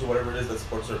their news or whatever it is that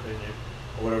supports their opinion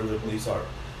or whatever their beliefs are.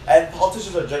 And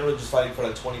politicians are generally just fighting for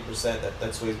like 20%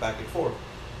 that sways back and forth.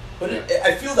 But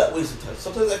I feel that way sometimes.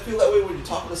 Sometimes I feel that way when you're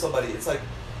talking to somebody. It's like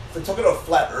talking to a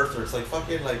flat earther. It's like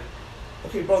fucking like.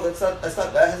 Okay, bro, that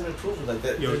hasn't been proven like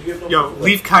that.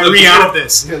 Leave Kyrie out of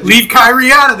this. Leave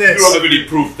Kyrie out of this. You don't have any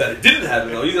proof that it didn't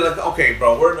happen, though. You're like, okay,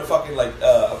 bro, we're in a fucking like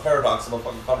a paradox of a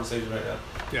fucking conversation right now.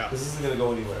 Yeah, this isn't gonna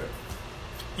go anywhere.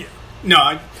 Yeah,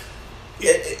 no,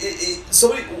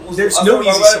 somebody. There's no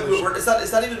easy solution.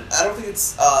 It's not even. I don't think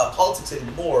it's politics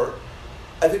anymore.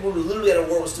 I think we're literally at a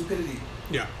war with stupidity.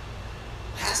 Yeah.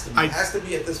 Has to be. Has to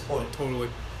be at this point. Totally.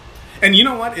 And you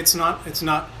know what? It's not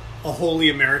a wholly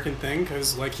American thing,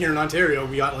 because like here in Ontario,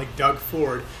 we got like Doug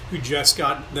Ford, who just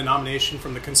got the nomination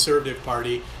from the Conservative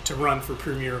Party to run for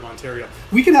Premier of Ontario.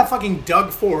 We can have fucking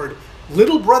Doug Ford,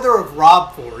 little brother of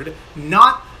Rob Ford,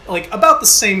 not like about the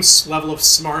same level of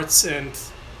smarts and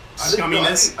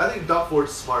scumminess. I think Doug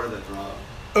Ford's smarter than Rob.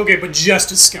 Okay, but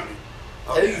just as scummy.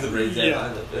 I think he's the brains.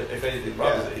 Yeah. If anything,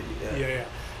 Rob is 80. Yeah.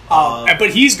 But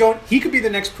he could be the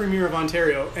next Premier of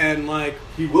Ontario, and like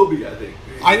he will be. I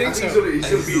think so. He's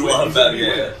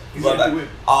gonna win.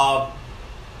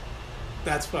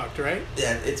 That's fucked, right?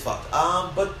 Yeah, it's fucked.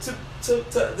 But these are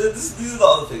the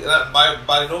other things. And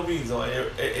by no means am I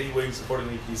any way supporting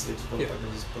any PC. I just want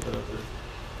to just put that out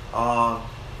there.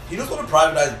 He doesn't want to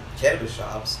privatize cannabis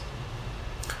shops,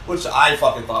 which I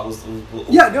fucking thought was.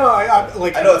 Yeah, no, I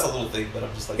like. I know it's a little thing, but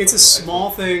I'm just like. It's a small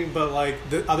thing, but like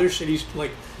the other shit, he's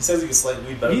like. He says he can slide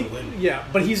weed better than wind. Yeah,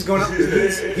 but he's going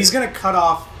to cut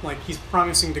off, like, he's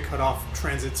promising to cut off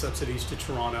transit subsidies to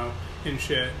Toronto and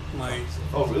shit. Like.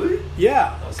 Oh really?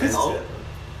 Yeah.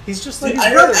 He's just like his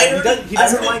I brother. He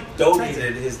doesn't like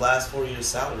donated his last 4 years'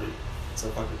 salary to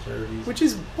fucking charities. Which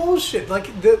is bullshit.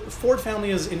 Like the Ford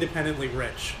family is independently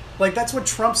rich. Like that's what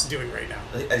Trump's doing right now.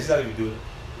 He's not even doing it.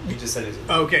 He just said he's.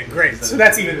 Okay, great. So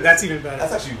that's even better.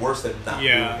 That's actually worse than not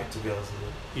doing it. To be honest with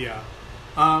you. Yeah.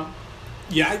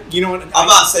 Yeah. You know what? I'm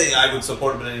not saying I would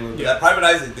support him in any way, but that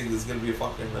privatizing thing is going to be a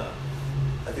fucking.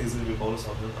 I think it's going to be a bonus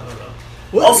on him. I don't know.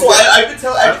 Well, also, I've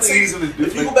been saying,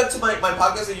 if you go back to my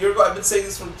podcast a year ago, I've been saying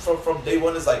this from day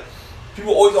one. Is like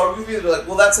people always argue with me. They're like,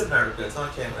 "Well, that's America. It's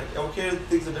not Canada." Like, okay,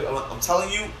 things are different. I'm telling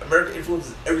you, America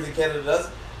influences everything Canada does.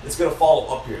 It's gonna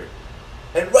follow up here.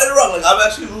 And right or wrong, like I'm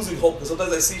actually losing hope because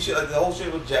sometimes I see shit like the whole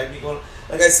shit with Jagme going.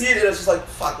 Like I see it and it's just like,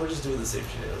 fuck, we're just doing the same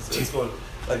shit. It's going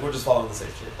like we're just following the same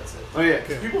shit. That's it. Oh yeah,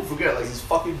 because people forget like these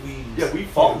fucking memes. Yeah, we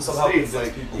follow somehow states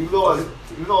like people. Even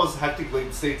though as hectic like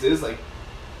the states is like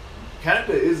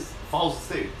Canada follows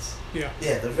the states. Yeah.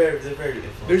 Yeah, they're very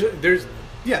influential.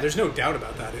 There's no doubt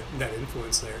about that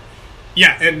influence there.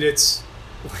 Yeah, and it's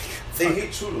like they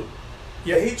hate Trudeau.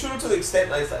 Yeah. They hate Trudeau to the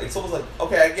extent like it's almost like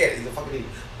okay, I get it, he's a fucking idiot,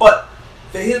 but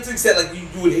they hate him to the extent like you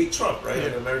would hate Trump, right? Yeah.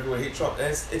 Like America would hate Trump, and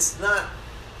it's not.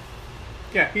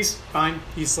 Yeah, he's fine.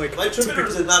 He's like Trudeau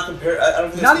is not compare. I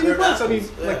don't think not even close. I mean,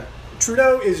 like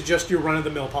Trudeau is just your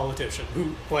run-of-the-mill politician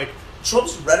who like.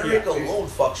 Trump's rhetoric alone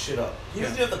fucks shit up. He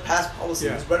doesn't even have to pass policy.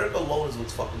 His rhetoric alone is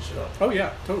what's fucking shit up. Oh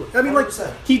yeah, totally. I mean, 100%.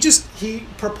 Like he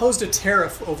proposed a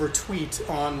tariff over tweet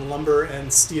on lumber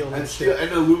and steel and shit.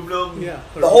 And aluminum. Yeah.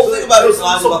 The whole thing about his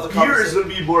lines about the beer is going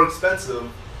to be more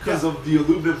expensive because of the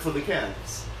aluminum for the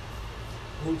cans.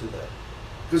 Who did that?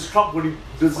 Because Trump, when he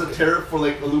does a tariff for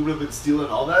like aluminum and steel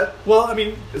and all that. Well, I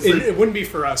mean, it wouldn't be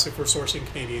for us if we're sourcing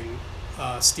Canadian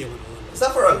steel and aluminum. It's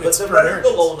not for us, but the rhetoric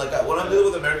alone, like when I'm dealing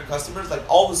with American customers, like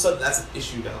all of a sudden that's an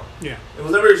issue now. Yeah. It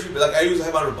was never an issue, but like I usually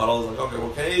have my rebuttals, like, okay, well,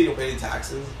 Canada, you'll pay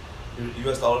taxes,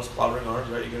 US dollars, clobbering ours,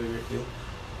 right? You get a great deal.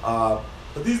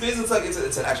 But these days it's like,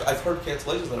 it's an actual, I've heard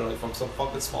cancellations that are like from some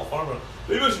fucking small farmer.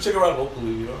 Maybe I should check around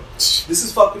locally, you know? This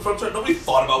is fucking from China. Nobody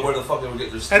thought about where the fuck they were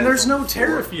getting their steel. And there's no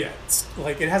tariff yet.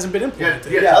 Like, it hasn't been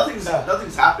implemented. Yeah,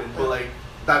 nothing's happened, but like,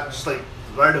 that just like,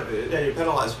 right of it. Yeah, you're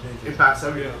penalized for anything. Impacts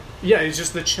everything. Yeah, it's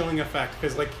just the chilling effect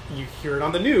because like you hear it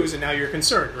on the news and now you're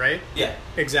concerned, right? Yeah,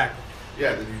 exactly.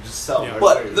 Yeah, then you just sell. Yeah.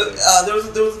 But there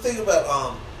was a thing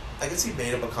about I guess he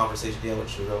made up a conversation he had with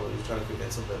Trudeau where he was trying to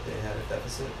convince him that they had a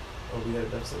deficit or we had a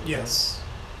deficit. Yes.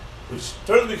 Which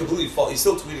turned out to be completely false. He's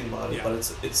still tweeting about it, Yeah. but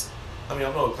it's. I mean,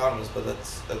 I'm no economist, but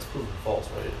that's proven false,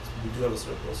 right? We do have a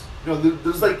surplus. No,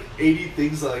 there's like 80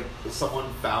 things that, like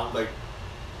someone found like.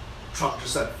 Trump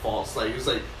just said false. Like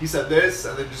he said this,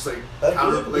 and then just like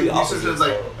research is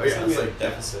like, oh yeah, it's like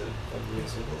deficit.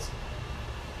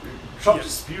 Trump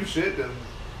just spews shit, and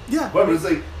but it's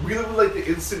like we live with like the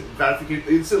instant gratification,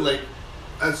 instant like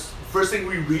as first thing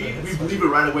we read, we believe it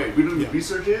right away. We don't even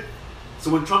research it. So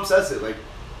when Trump says it, like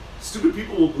stupid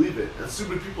people will believe it, and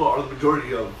stupid people are the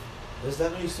majority of. Does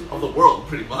that mean stupid of the world,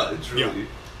 pretty much? Really. Yeah.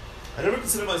 I never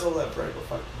considered myself that bright, but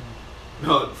fuck.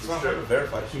 No, it's not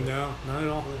verified shit. No, not at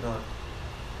all. Really not.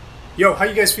 Yo, how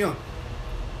you guys feeling?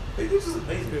 Hey, this is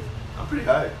amazing. Good. I'm pretty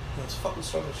high. That's fucking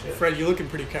strong as shit. Fred, you looking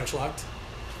pretty couch locked?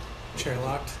 Chair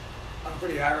locked? I'm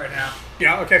pretty high right now.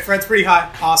 Yeah, okay, Fred's pretty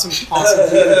high. Awesome.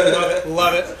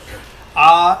 Love it.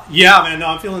 Yeah, man, no,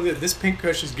 I'm feeling good. This pink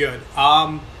kush is good.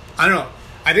 I don't know.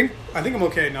 I think I'm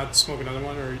okay not to smoke another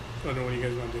one, or I don't know what you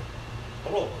guys want to do.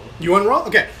 I'll roll. You want to roll?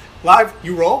 Okay. Lyve,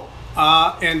 you roll,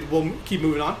 and we'll keep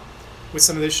moving on with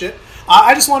some of this shit.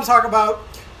 I just want to talk about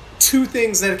two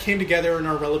things that came together and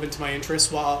are relevant to my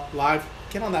interests while Lyve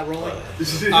get on that rolling.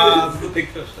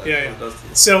 Yeah.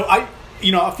 So a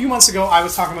few months ago, I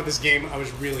was talking about this game I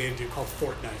was really into called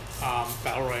Fortnite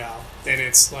Battle Royale, and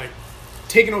it's like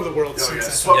taken over the world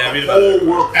since that time. Whole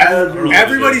world.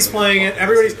 Everybody's playing it.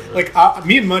 Everybody's like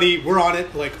me and Muddy. We're on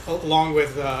it, like along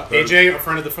with AJ, a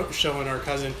friend of the show, and our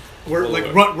cousin. We're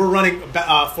we're running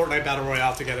Fortnite Battle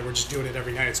Royale together. We're just doing it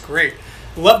every night. It's great.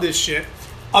 Love this shit.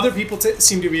 Other people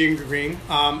seem to be in green.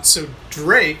 So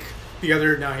Drake the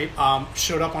other night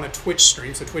showed up on a Twitch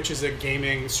stream. So Twitch is a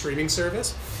gaming streaming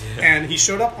service, and he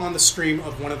showed up on the stream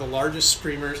of one of the largest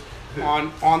streamers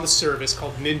on the service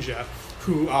called Ninja,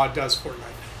 who does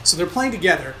Fortnite. So they're playing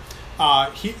together.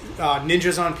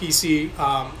 Ninja's on PC,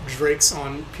 Drake's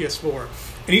on PS4,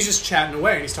 and he's just chatting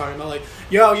away. And he's talking about like,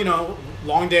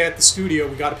 long day at the studio.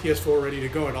 We got a PS4 ready to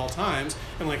go at all times,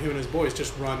 and like him and his boys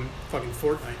just run fucking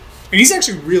Fortnite. And he's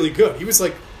actually really good. He was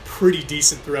like pretty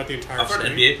decent throughout the entire stream. I've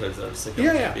heard NBA players that are sick of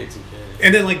NBA 2K.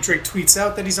 And then like Drake tweets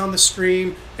out that he's on the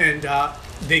stream, and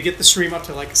they get the stream up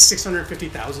to like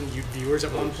 650,000 viewers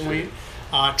at one point.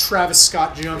 Travis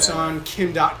Scott jumps on,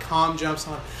 Kim.com jumps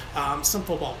on, some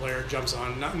football player jumps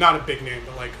on, not a big name,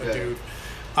 but like a dude.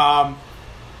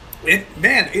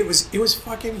 It was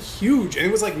fucking huge, and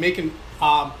it was like making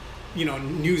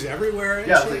news everywhere. And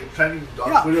it was shit. like trending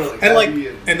on Twitter,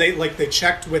 and they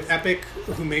checked with Epic,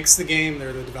 who makes the game.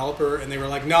 They're the developer, and they were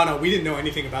like, no, we didn't know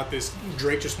anything about this.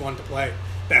 Drake just wanted to play.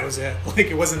 That was it. Like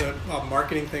it wasn't a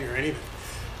marketing thing or anything.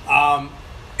 And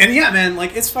yeah, man,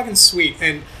 like it's fucking sweet,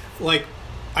 and like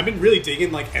I've been really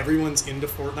digging. Like everyone's into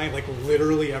Fortnite, like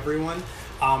literally everyone.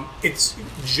 It's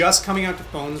just coming out to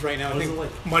phones right now. I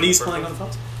think Muddy's playing on the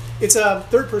phones. It's a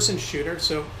third-person shooter.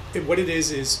 So what it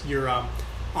is you're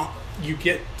you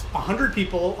get 100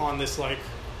 people on this like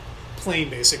plane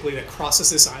basically that crosses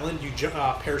this island. You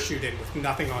parachute in with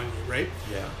nothing on you, right?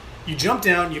 Yeah. You jump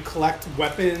down. You collect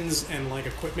weapons and like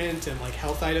equipment and like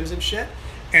health items and shit.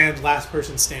 And last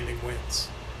person standing wins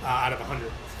out of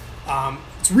 100.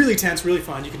 It's really tense, really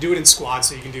fun. You can do it in squads,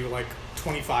 so you can do like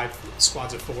 25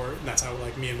 squads of 4, and that's how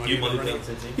like me and Muddy run it.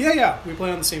 Yeah, we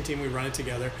play on the same team. We run it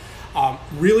together.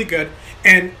 Really good.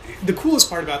 And the coolest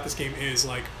part about this game is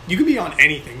like you can be on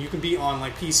anything. You can be on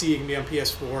like PC, you can be on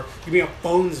PS4, you can be on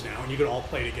phones now, and you can all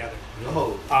play together.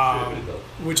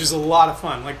 Which is a lot of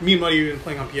fun. Like me and Muddy have been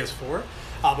playing on PS4,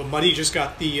 but Muddy just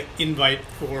got the invite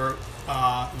for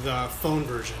the phone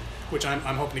version, which I'm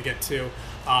hoping to get to.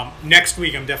 Next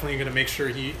week, I'm definitely going to make sure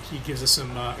he gives us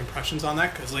some impressions on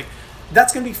that, because like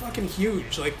that's going to be fucking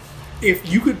huge. Like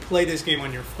if you could play this game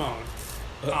on your phone,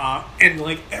 and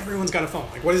like everyone's got a phone,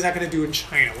 like what is that going to do in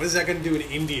China? What is that going to do in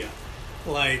India?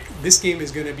 Like this game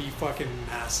is going to be fucking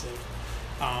massive.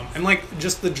 And like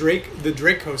just the Drake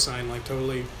cosign like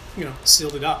totally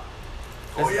sealed it up.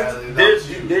 There's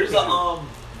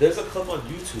a clip on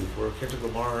YouTube where Kendrick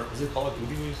Lamar, is it Call of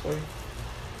Duty he's playing?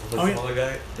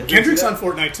 Guy. Kendrick's on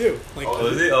Fortnite too. Like,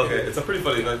 is he? Okay, it's a pretty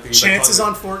funny thing. Chance is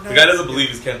on Fortnite. The guy doesn't believe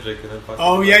he's Kendrick, and then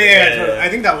yeah. I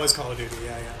think that was Call of Duty.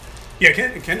 Yeah.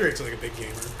 Kendrick's like a big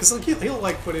gamer because like he'll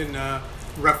like put in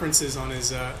references on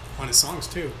his songs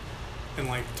too, and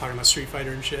like talking about Street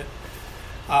Fighter and shit.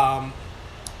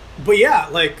 But yeah,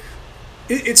 like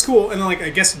it's cool, and like I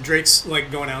guess Drake's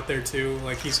like going out there too.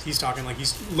 Like he's talking like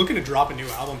he's looking to drop a new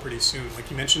album pretty soon. Like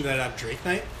he mentioned that at Drake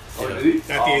Night. Did he?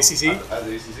 At the ACC. At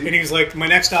the ACC. And he was like, my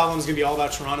next album is going to be all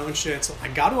about Toronto and shit. So I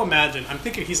got to imagine, I'm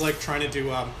thinking he's like trying to do,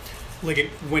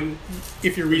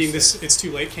 if you're reading this, It's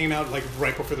Too Late came out like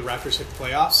right before the Raptors hit the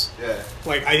playoffs. Yeah.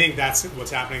 Like I think that's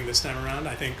what's happening this time around.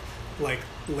 I think like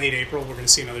late April, we're going to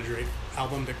see another Drake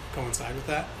album to coincide with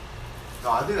that.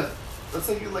 No, I think that's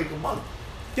like a month.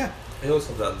 Yeah. It always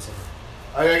comes out in the summer.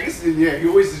 I guess, he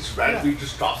always just randomly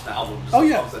just drops an album.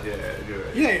 Yeah. You're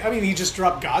right. Yeah, I mean, he just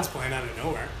dropped God's Plan out of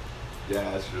nowhere. Yeah,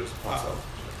 that's true.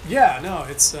 Yeah, no,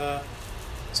 it's so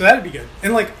that'd be good.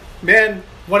 And like, man,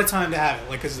 what a time to have it!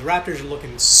 Like, because the Raptors are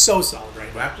looking so solid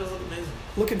right now. Raptors look amazing.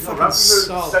 Looking fucking Raptors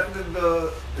solid. are second in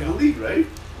the league, right?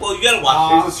 Well, you gotta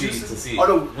watch to see. Oh,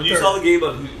 no, when you saw the game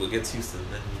against Houston,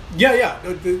 then yeah.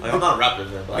 I'm not a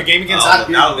Raptors fan, but the game against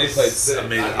now they played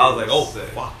amazing. I was like, oh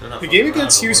fuck, they're not. The game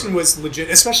against Houston was legit,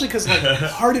 especially because like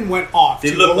Harden went off.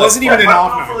 It wasn't even an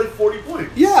off night. For like 40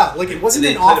 points. Yeah, like it wasn't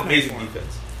an off night. Amazing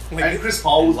defense. Like, and Chris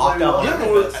Paul was locked out.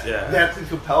 They had to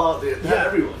compel out. They had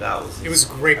everyone. It was a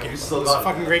great game. It was a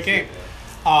fucking great game.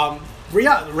 Yeah. But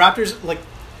yeah, the Raptors, like,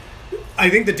 I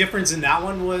think the difference in that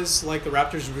one was like the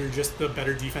Raptors were just the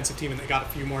better defensive team, and they got a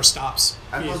few more stops.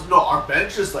 And our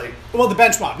bench is like the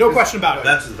bench swap, no question about it.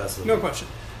 That's the best. No question.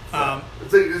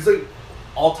 It's like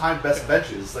all-time best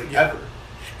benches, like ever.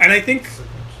 And I think,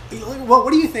 well,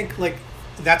 what do you think? Like,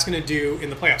 that's going to do in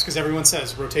the playoffs, because everyone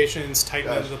says rotations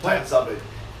tighten into the playoffs.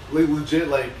 Like legit,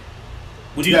 like.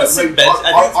 Would you bench?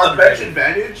 Our bench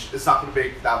advantage is not going to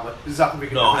make that much. It's not going to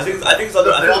make. No, I think it's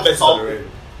under. I think the bench is underrated.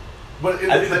 But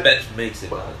I think the bench makes it.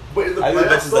 But in the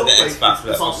playoffs, though,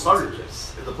 it's all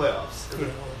starters in the playoffs.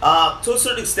 To a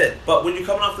certain extent, but when you're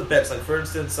coming off the bench, like for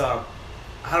instance, I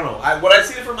don't know. What I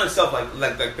see it for myself,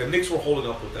 like the Knicks were holding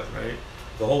up with them, right,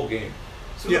 the whole game.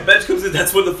 So the bench comes in.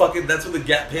 That's when the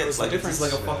gap hits. Like it's just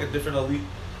like a fucking different elite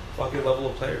fucking level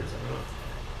of players. I don't know.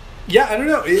 Yeah, I don't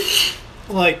know.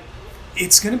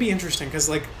 It's going to be interesting because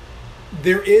like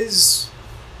there is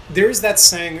that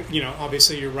saying,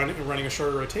 obviously you're running a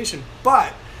shorter rotation,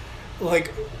 but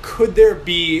like could there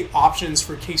be options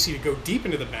for KC to go deep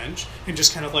into the bench and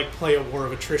just kind of like play a war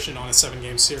of attrition on a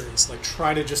 7-game series, like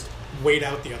try to just wait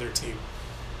out the other team,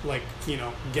 like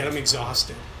get them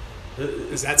exhausted.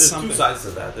 Is that something? There's two sides to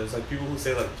that. There's like people who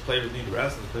say like players need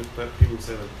rest, and people who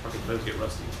say like fucking players get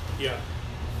rusty. Yeah,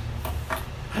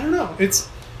 I don't know.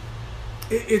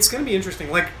 It's going to be interesting.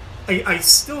 Like, I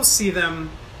still see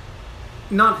them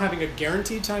not having a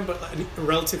guaranteed time, but a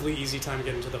relatively easy time to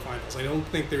get into the finals. I don't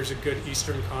think there's a good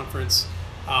Eastern Conference,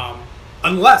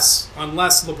 unless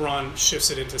LeBron shifts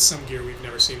it into some gear we've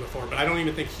never seen before. But I don't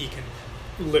even think he can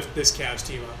lift this Cavs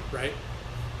team up, right?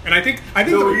 And I think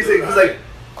no, because like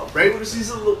a regular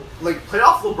season, like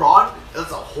playoff LeBron,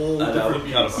 that's a whole different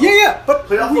beast. Yeah, but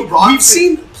playoff LeBron, we've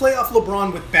seen playoff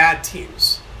LeBron with bad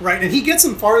teams. Right, and he gets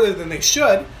them farther than they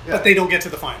should, but they don't get to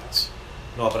the finals.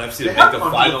 No, but I've seen him make the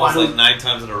finals like 9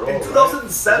 times in a row. In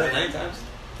 2007, right? 9 times.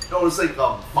 No, it's like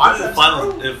 5 times in a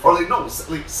row, or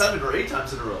like 7 or 8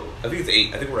 times in a row. I think it's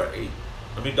 8. I think we're at 8.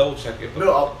 I mean, double check it.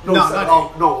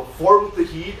 No, 4 with the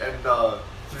Heat and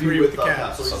 3 with the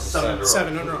Cavs. So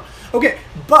 7 in a row. Okay,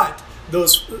 but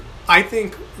I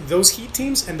think those Heat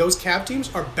teams and those Cavs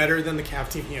teams are better than the Cavs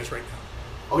team he has right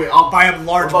now. Okay, by a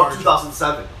large margin.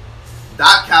 2007.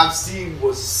 That Cavs team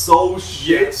was so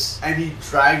shit, and he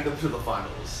dragged them to the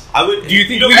finals. Do you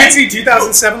think we could see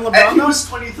 2007 LeBron? And he was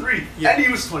 23. Yeah. And he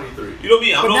was 23. You know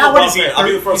me. I'm now what is he? I'll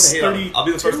be the first to hate on. I'll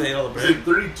be the first to hate on LeBron. He's like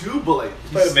 32, but like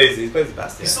he's played amazing. He's played his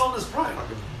best. He's still in his prime.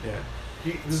 Yeah.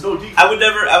 There's no defense. I would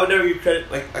never give credit.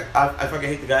 Like I fucking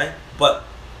hate the guy, but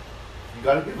you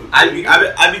gotta give him.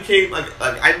 I became like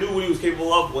I knew what he was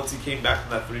capable of once he came back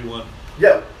from that 3-1.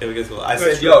 Yeah. I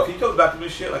said, yo, if he comes back to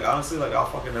this shit, like honestly, like I'll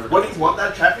fucking never. When he won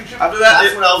that championship, after that,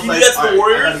 that's when I was like, he gets the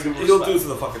Warriors, he'll do it to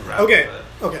the fucking Raptors.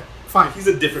 Okay, fine. He's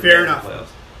a different. Fair enough.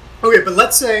 Okay, but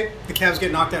let's say the Cavs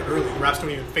get knocked out early. The Raps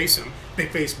don't even face him. They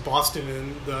face Boston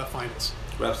in the finals.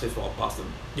 Raps face Boston.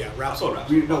 Yeah, Raps.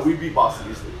 We beat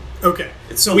Boston easily. Okay,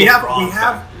 so we have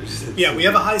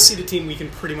a high seeded team we can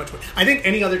pretty much win. I think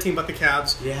any other team but the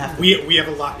Cavs, we have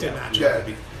a locked in match. Yeah.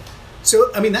 So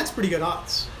I mean that's pretty good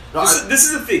odds. No, this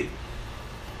is the thing.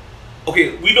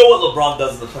 Okay, we know what LeBron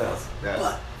does in the playoffs,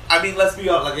 but I mean, let's be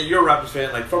honest. Like, you're a Raptors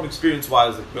fan. Like, from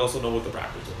experience-wise, like, we also know what the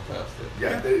Raptors in the playoffs did.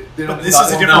 Yeah, they don't. But this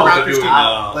is a different Raptors team.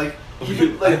 Like,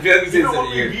 even when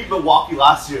we beat Milwaukee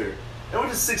last year, it went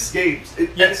to 6 games.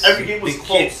 And every game was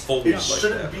close. It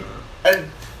shouldn't be.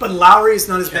 But Lowry is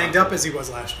not as banged up as he was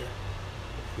last year.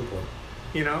 Good point.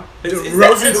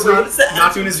 DeRozan's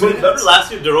not doing his minutes. Remember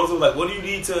last year, DeRozan was like, "What do you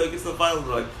need to get to the finals?"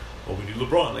 We're like, "Oh, we need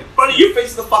LeBron." Like, buddy, you're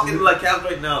facing the fucking like Cavs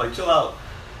right now. Like, chill out.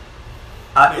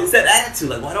 It's that attitude.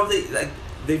 Like, why don't they like?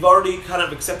 They've already kind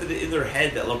of accepted it in their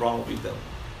head that LeBron will beat them.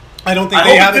 I don't think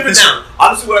they have it now.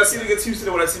 Honestly, what I've seen against Houston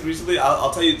and what I've seen recently,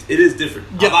 I'll tell you, it is different.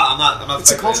 Yeah. I'm not.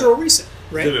 It's a cultural reset,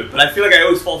 right? Different. But I feel like I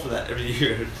always fall for that every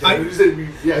year. In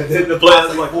the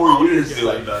past like 4 years.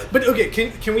 But okay,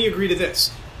 can we agree to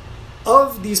this?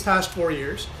 Of these past 4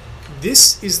 years,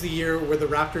 this is the year where the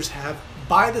Raptors have,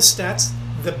 by the stats,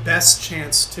 the best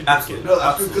chance to do it. No,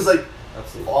 absolutely. Because like,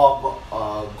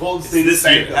 Golden State this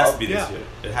year. It has to be this year.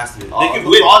 It has to be. They can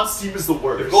win. LeBron's team is the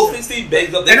worst. If Golden State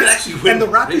bangs up, they can actually win. And the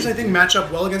Raptors, I think, match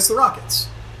up well against the Rockets.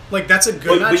 Like, that's a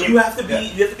good matchup. But you have to be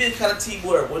the kind of team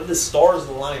where when the stars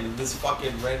align in this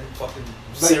fucking random fucking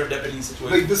serendipity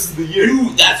situation. Like, this is the year.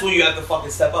 That's when you have to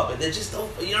fucking step up. And they just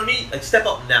don't, you know what I mean? Like, step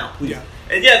up now, please. Yeah.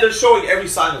 And yeah, they're showing every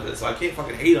sign of it, so I can't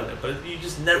fucking hate on it. But you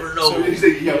just never know. So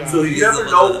you never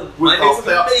know with playoff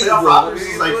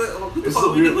Raptors. Like, this is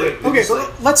a weird thing. Okay,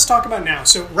 so let's talk about now.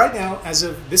 So right now, as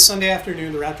of this Sunday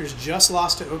afternoon, the Raptors just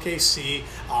lost to OKC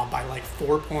by like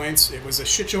 4 points. It was a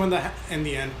shit show in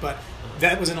the end, but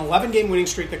that was an 11-game winning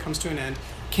streak that comes to an end.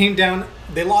 Came down.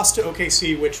 They lost to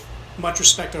OKC, which much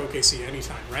respect to OKC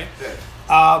anytime, right?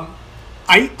 Yeah.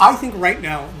 I think right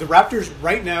now the Raptors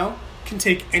can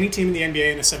take any team in the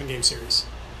NBA in a 7-game series.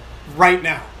 Right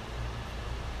now.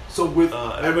 So with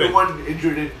everyone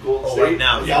injured in Golden State, right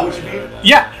now, is that what you mean?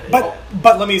 Yeah,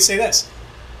 but let me say this: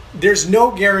 there's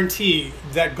no guarantee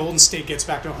that Golden State gets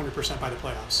back to 100% by the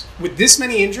playoffs. With this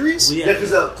many injuries... Yeah,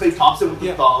 because Klay Thompson with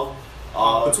the thumb.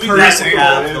 Curry's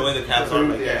ankle. The way the Cavs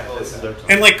are. This is their time.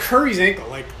 And, like, Curry's ankle.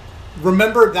 Like,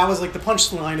 remember, that was, like, the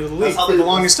punchline of the league for the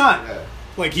longest time. Yeah.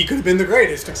 Like, he could have been the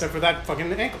greatest, except for that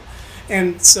fucking ankle.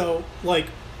 And so, like...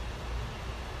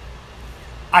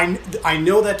 I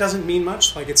know that doesn't mean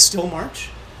much. Like, it's still March.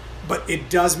 But it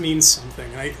does mean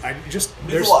something. I just...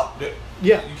 There's a lot.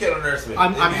 Yeah. You can't underestimate.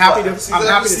 I'm happy to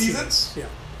see this. Yeah.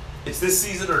 It's this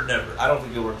season or never. I don't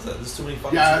think it works. There's too many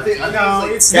fucking. Yeah, I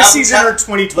think it's this season or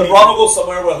 2020. LeBron will go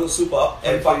somewhere where he'll soup up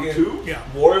and fucking. Yeah.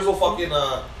 Warriors will fucking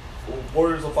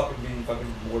be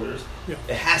fucking Warriors. Yeah.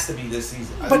 It has to be this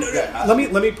season. But let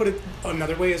me put it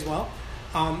another way as well.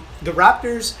 The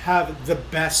Raptors have the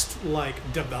best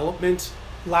like development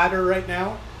ladder right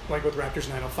now. Like with Raptors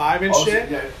 905 and shit.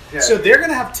 Yeah. So they're going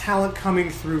to have talent coming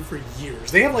through for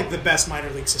years. They have like the best minor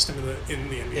league system in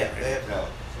the NBA. Yeah, right they have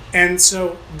talent. And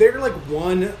so they're like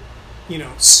one,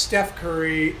 Steph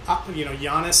Curry,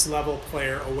 Giannis level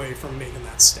player away from making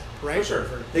that step, right? For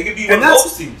sure. They could be one of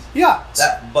those teams. Yeah.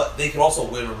 But they could also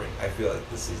win a ring, I feel like,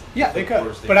 this season. Yeah, they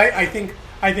could. But I think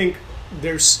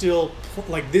there's still,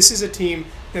 like, this is a team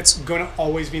that's going to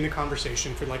always be in the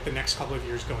conversation for, like, the next couple of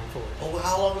years going forward. Oh,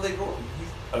 how long are they growing?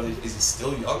 Is he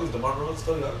still young? Is DeMar DeRozan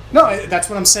still young? No, that's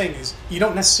what I'm saying is you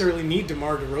don't necessarily need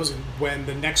DeMar DeRozan when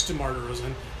the next DeMar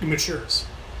DeRozan matures.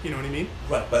 You know what I mean?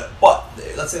 Right, but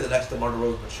let's say the next DeMar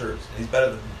DeRozan matures and he's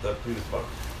better than the previous DeMar.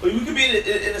 But we could be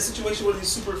in a situation where these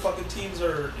super fucking teams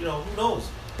are, who knows?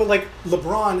 But like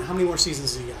LeBron, how many more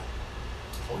seasons has he got?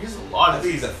 Oh, he has a lot. I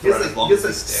think he's a he threat as long as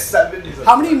like he's 7.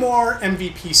 How many more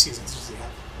MVP seasons does he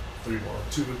have? 3 more.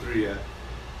 2 or 3, yeah.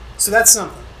 So that's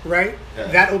something, right? Yeah.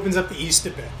 That opens up the East a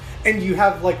bit. And you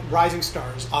have like rising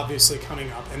stars obviously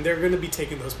coming up, and they're going to be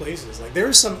taking those places. Like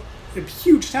there's some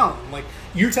huge talent. Like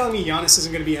you're telling me Giannis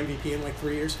isn't going to be MVP in like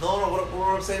 3 years? No. What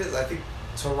I'm saying is, I think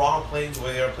Toronto playing the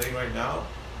way they are playing right now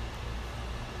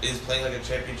is playing like a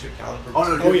championship caliber.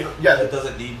 Yeah. That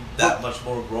doesn't need that much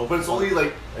more growth. But it's only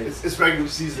like it's regular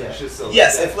season and shit. So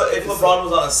yes, if LeBron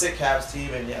was on a sick Cavs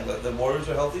team and the Warriors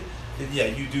are healthy,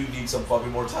 then you do need some fucking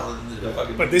more talent in the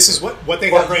fucking. But this is what they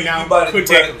have right now. Could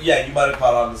take. You might have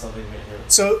caught on to something right here.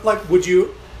 So, like, would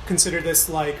you consider this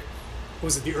like,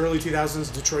 was it the early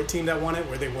 2000s Detroit team that won it,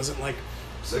 where they wasn't like,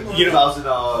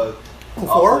 2000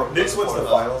 before? Knicks went to the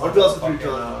finals.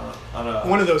 2003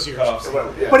 one of those years.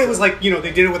 Yeah. But it was like, they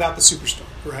did it without the superstar,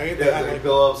 right? They had, like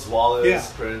Billups,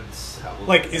 Wallace, Prince. Hamilton.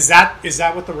 Like, is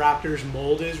that what the Raptors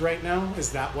mold is right now?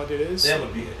 Is that what it is? That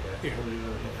would be it.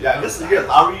 Yeah, I guess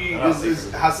Lowry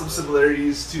has some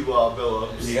similarities to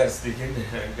Billups. You gotta stick in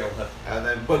there and go left. And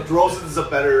then, but DeRozan is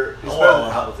better than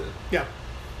Hamilton. Yeah,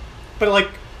 but like,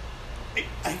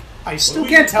 I still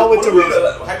can't tell what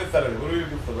DeRozan. Hypothetically, what are we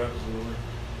gonna do for the Raptors?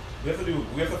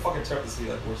 We have to fucking tear up the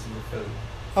city like worse than the Philly.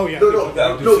 Oh yeah. No.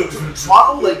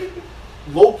 Toronto, like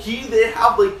low key, they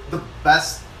have like the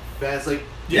best fans. Like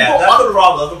that's the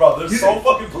problem. They're so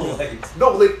fucking polite.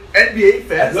 No, like NBA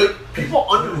fans, like people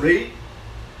underrate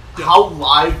how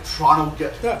live Toronto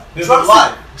gets. Yeah.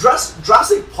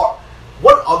 Jurassic Park.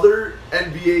 What other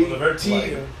NBA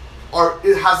team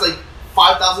it has like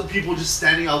 5,000 people just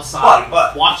standing outside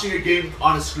watching a game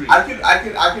on a screen? I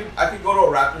could go to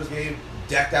a Raptors game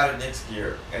decked out in Knicks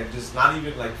gear and just not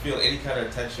even like feel any kind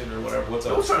of tension or whatever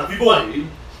whatsoever. People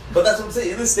but that's what I'm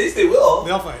saying. In the States, they will.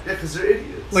 They'll fight. Yeah, because they're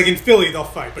idiots. Like in Philly, they'll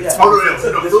fight, but it's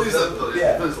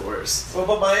Philly's the worst. Well,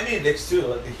 but Miami and Knicks too.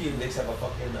 Like the Heat and Knicks have a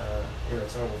fucking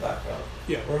terrible background.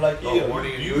 Yeah, we're like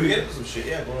you get into some shit.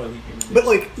 Yeah, go on. But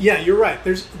like, yeah, you're right.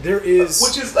 There is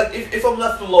which is like if I'm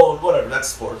left alone, whatever. That's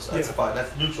sports. That's fine.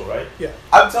 That's neutral, right? Yeah.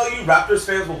 I'm telling you, Raptors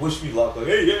fans will wish me luck. Like,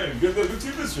 hey, you guys got a good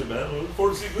team this year, man. I'm looking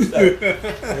forward to seeing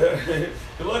this.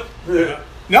 Good luck. Yeah.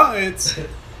 No,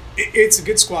 it's a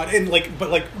good squad, and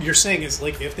but you're saying is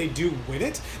like if they do win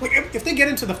it, like if they get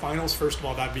into the finals, first of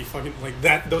all, that'd be fucking like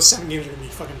that. Those 7 games are gonna be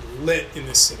fucking lit in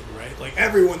this city, right? Like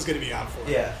everyone's gonna be out for it.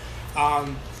 Yeah.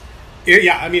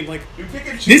 Yeah, I mean, like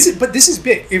this is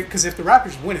big because if the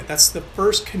Raptors win it, that's the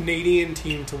first Canadian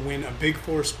team to win a Big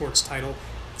Four sports title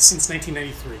since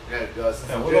 1993. Yeah, it does.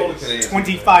 We're only Canadians.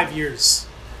 25 years.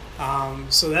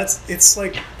 So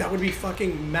that would be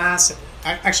fucking massive.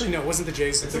 Actually, no, it wasn't the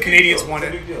Jays. The Canadians won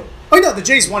it. Oh no, the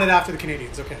Jays won it after the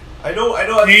Canadians. Okay. I know.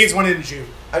 Canadians won it in June.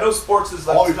 I know sports is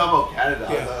like. Oh, you're talking about Canada.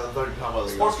 Yeah. I thought you were talking about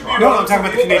sports. No, I'm talking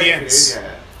about the Canadians.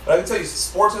 But I can tell you,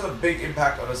 sports has a big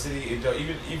impact on a city.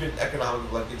 Even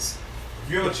economic. Like if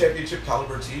you have a championship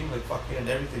caliber team, like fucking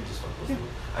everything just fucking.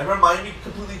 I remember Miami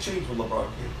completely changed when LeBron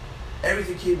came.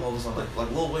 everything came all of a sudden,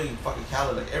 like Lil Wayne, fucking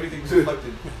Khaled, like everything was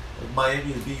reflected. Like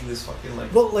Miami as being this fucking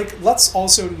like. Well, like let's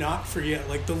also not forget,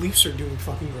 like the Leafs are doing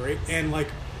fucking great, and like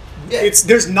yeah.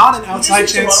 there's not an outside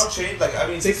chance. Toronto changed, like I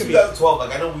mean, since 2012,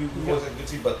 like I know we wasn't a good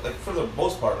team, but like for the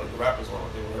most part, like the Raptors weren't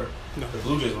what they were, the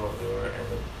Blue Jays weren't what they were, and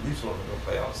the Leafs weren't in the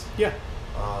playoffs. Yeah.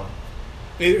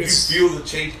 You feel the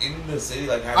change in the city,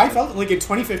 like I felt like in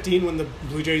 2015 when the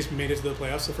Blue Jays made it to the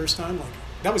playoffs the first time, like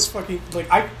that was fucking like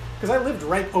because I lived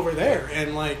right over there,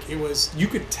 and like it was you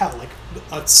could tell like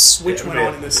a switch went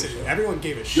on in the city. Everyone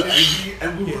gave a shit.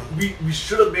 We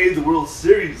should have made the World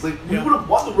Series. Like we would have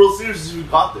won the World Series if we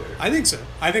got there. I think so.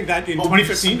 I think that in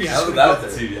 2015, that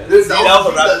was the team. Yeah.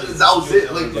 That was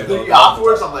it. Like the year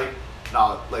afterwards, I'm like,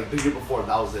 nah. Like the year before,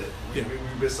 that was it. We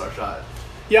missed our shot.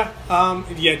 Yeah,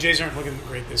 Jays aren't looking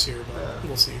great this year, but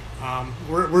we'll see.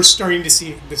 We're starting to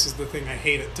see, this is the thing I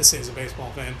hate it to say as a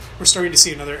baseball fan, we're starting to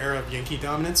see another era of Yankee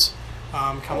dominance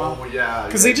come up. Oh, yeah.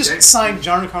 Because they just signed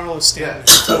Giancarlo Stanton. Yeah.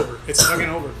 It's over. It's fucking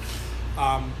over.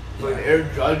 But Aaron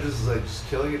Judge is like just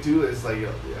killing it too. It's like,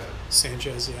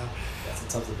 Sanchez, That's a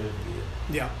tough to be.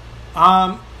 Yeah.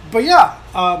 But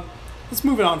yeah, let's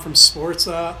move it on from sports.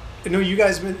 I know you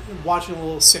guys have been watching a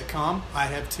little sitcom. I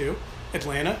have too.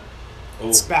 Atlanta. Oh.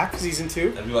 It's back, season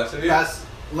 2. Have you watched it? That's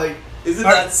like... Isn't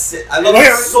that sick? I love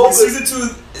it. So season 2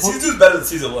 is better than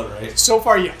season 1, right? So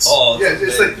far, yes. Oh, yeah,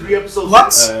 it's like 3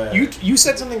 episodes. You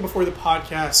said something before the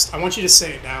podcast. I want you to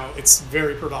say it now. It's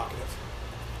very provocative.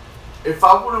 If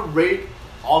I were to rate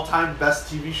all-time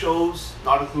best TV shows,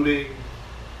 not including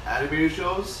animated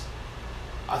shows,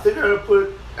 I think I would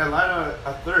put Atlanta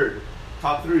at 3rd.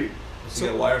 Top 3. So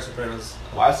you got Wire,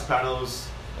 Sopranos.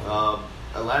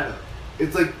 Atlanta.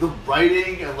 It's like the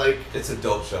writing and like it's a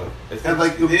dope show. And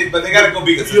like but they gotta go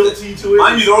be consistent to it.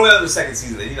 Mind you, they're only on the 2nd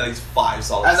season. They need like 5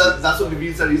 solid seasons. And that's what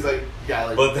Naveen said. He's like, yeah,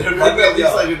 like but they're at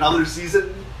least like another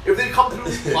season. If they come through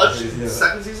clutch the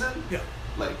 2nd season,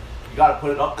 like you gotta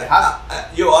put it up. It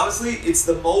has yo, honestly, it's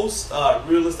the most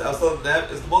realistic. I was telling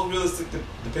Nev, it's the most realistic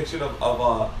depiction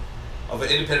of an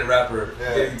independent rapper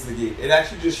getting into the game. It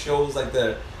actually just shows like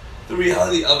the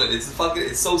reality of it.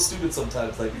 It's so stupid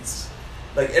sometimes. Like it's.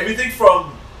 Like, everything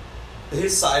from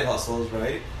his side hustles,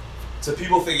 right, to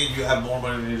people thinking you have more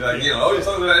money than you're like, you're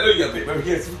talking about, I know you got paid.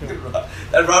 Remember,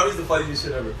 that Robbie's the funniest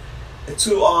shit ever. And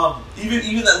to,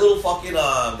 even that little fucking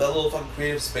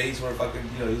creative space where fucking,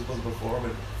 he was supposed to perform,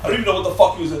 and I don't even know what the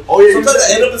fuck he was in. Oh, yeah. Sometimes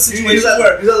I end up in situations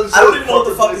where I don't even know what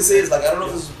the fuck this is. Like, I don't know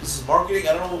if this is marketing,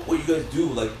 I don't know what you guys do.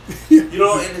 Like,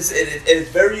 and it's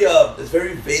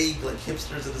very vague, like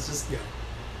hipsters, and it's just... Yeah.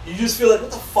 You just feel like,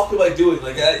 what the fuck am I doing?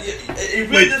 Like, it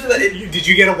really does feel like... Did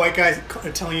you get a white guy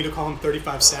telling you to call him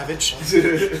 35 Savage?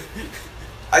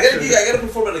 I gotta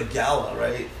perform at a gala,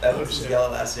 right? I went to this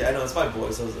gala last year. I know, it's my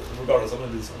voice. Regardless, I'm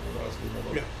gonna do this regardless.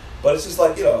 Yeah. But it's just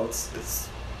like, it's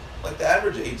like the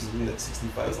average age is really like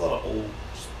 65. It's a lot of old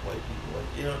white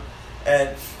people, like,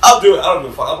 And I'll do it. I don't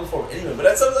give a fuck. I'll perform anyway. But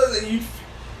that's something that you...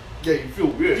 Yeah, you feel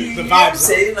weird. You know what I'm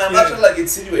saying? I'm not trying to like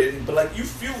insinuate anything, but like you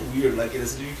feel weird, like you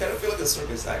kind of feel like a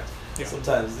circus act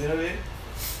sometimes. You know what I mean?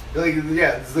 Like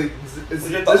it's like it's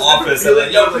at the office and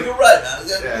like, yo, you're right, man.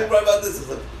 You're right about this. It's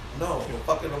like, no,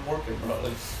 I'm working, bro.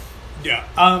 Like,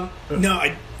 yeah. No,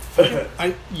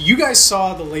 you guys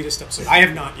saw the latest episode. I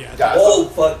have not yet.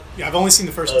 Fuck. Yeah, I've only seen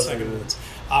the first and second ones.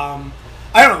 I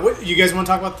don't know. What you guys want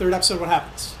to talk about the 3rd episode? What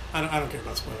happens? I don't care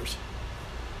about spoilers.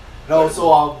 No,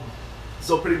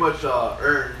 so pretty much,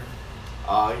 Ern,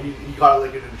 he got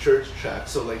like an insurance check,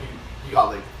 so like he got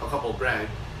like a couple of grand.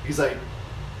 He's like,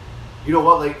 you know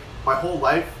what? Like my whole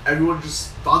life, everyone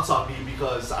just stunts on me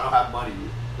because I don't have money.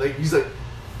 Like he's like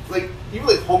even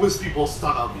like homeless people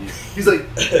stunt on me. He's like,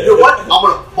 you know what? I'm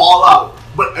gonna ball out.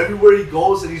 But everywhere he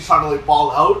goes and he's trying to like ball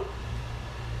out,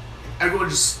 everyone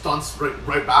just stunts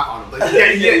right back on him. Like,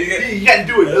 he can't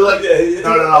do it. They're like,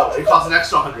 no. It costs an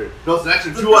extra 100. No, it's an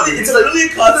extra 200. It's really a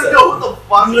concept. Like, yo, what the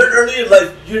fuck? You learn early in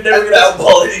life, you're never going to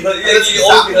outball anybody. That's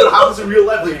exactly what happens in real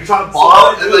life. Like, you're trying to ball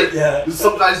out, and like,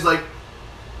 some guys like,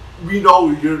 we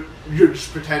know you're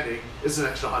just pretending. It's an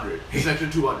extra 100. It's an extra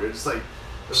 200. It's like,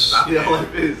 that's exactly how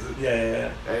life is.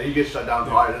 Yeah. And you get shut down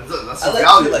hard. And that's the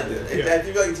reality. I like that. I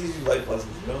think like it teaches you life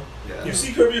lessons, Yeah. You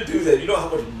see Kirby do that, you know how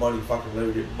much money fucking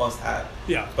Larry must have.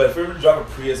 Yeah. But if we're driving a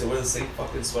Prius and wear the same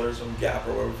fucking sweaters from Gap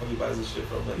or wherever he buys this shit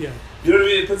from, like, you know what I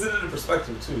mean? It puts it into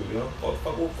perspective too, What the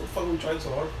fuck are we trying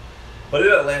so hard? But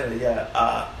in Atlanta,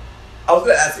 I was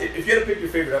gonna ask if you had to pick your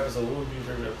favorite episode, what would be your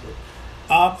favorite episode?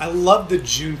 I love the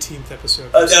Juneteenth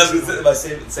episode. Yeah, I was gonna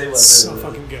say my same one. So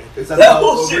fucking good. Is that That the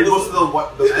bullshit goes to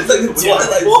the it's like the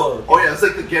Twilight Zone. Oh yeah, it's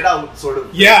like the Get Out sort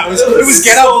of. Yeah, it was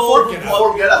Get Out before Get Out.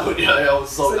 Before Get Out. Yeah, it was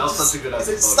so that was just, such a good it's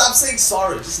episode. like, stop saying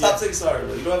sorry. Just stop saying sorry.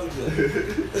 Bro. You don't have to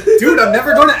do that. Dude, I'm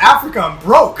never going to Africa. I'm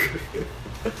broke.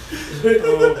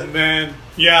 Oh man,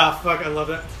 yeah, fuck, I love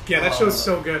that. Yeah, that show's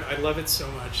so good. I love it so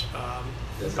much.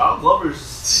 Donald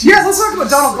Glover's. Yeah, let's talk about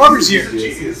Donald Glover's here.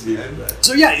 Genius, man.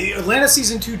 So yeah, Atlanta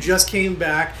season 2 just came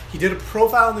back. He did a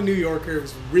profile in the New Yorker. It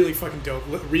was really fucking dope.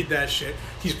 Read that shit.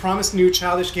 He's promised new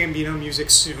Childish Gambino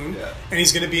music soon, and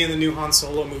he's gonna be in the new Han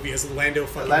Solo movie as Lando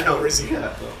fucking Calrissian.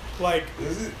 Yeah. Like,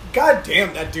 god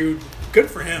damn, that dude. Good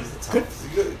for him. Good.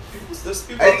 There's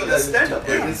people out there that stand up.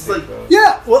 It's like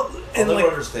yeah, well, I'll and never like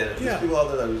understand it. There's yeah. people out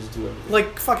there that would just do everything.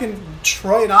 like fucking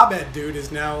Troy and Abed dude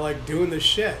is now like doing this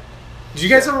shit. Did you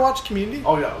guys ever watch Community?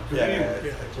 oh yeah,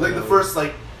 Yeah. like the first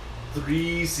like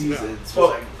 3 seasons Yeah.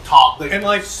 was like top, like And,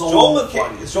 like, so Joel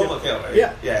funny. McCabe. It's Joel McCabe, right?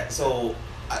 Yeah. Yeah. So,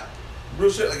 real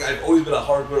shit. Like I've always been a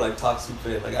hardcore like Talk Soup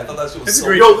fan. Like I thought that shit was It's a so.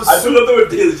 great Yo, I put up there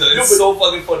with daily. It's so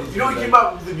fucking funny. You know, he dude, came like-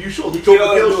 out with the new show, the Joe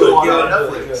McHale show on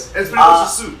Netflix. yeah. And it's pretty much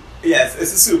a suit. Yes,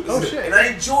 it's a soup. Oh, shit. And I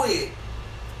enjoy it.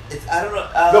 I don't know.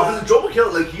 No, because Joe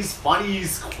McHale, like, he's funny,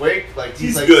 he's quick, like,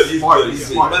 He's like, good. He's smart. good. He's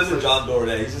smart. reminds me of John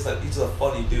Doerr. He's just like he's just a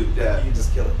funny dude. Yeah. He can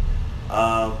just kill it.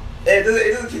 It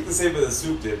doesn't kick the same way the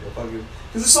soup did. Because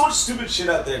there's so much stupid shit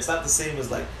out there. It's not the same as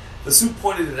like the soup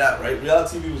pointed it out, right?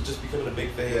 Reality TV was just becoming a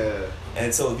big thing. Yeah.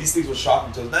 And so these things were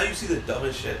shocking to us. Now you see the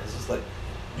dumbest shit. It's just like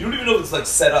you don't even know if it's like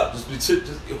set up. Just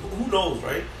who knows,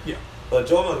 right? Yeah. But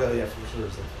Joe McHale, yeah, for sure.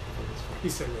 It's like,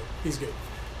 He's so good. He's good.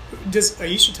 Does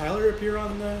Aisha Tyler appear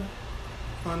on the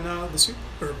Soup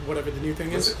or whatever the new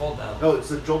thing what's is? it called now? No,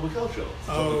 it's a Joel McHale show.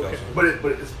 Oh, okay.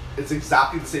 But it's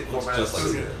exactly the same Looks format. just like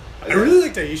as it. I really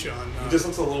liked Aisha on. He just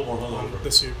looks a little more on hungover. the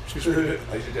Soup. She was pretty good.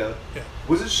 I should tell. Yeah.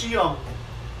 Wasn't she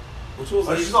Which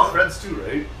was she's on Friends too,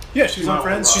 right? Yeah, she's on on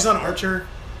Friends. Rock. She's on Archer.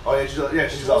 Oh yeah,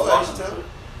 she's was on Aisha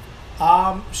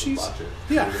Tyler? She's Watch it.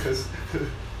 yeah. Yeah.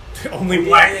 the only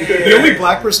black, the only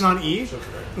black person on E.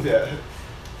 Yeah.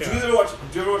 Do you ever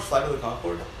watch Flight of the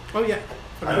Conchord? Oh yeah.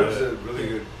 I know it's really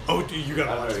good. Oh, dude, you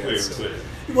gotta I watch know, it. yeah, So it's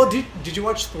good. Well, did you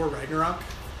watch Thor Ragnarok?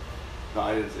 No,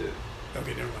 I didn't see it.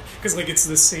 Okay, never mind. Because like it's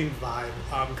the same vibe.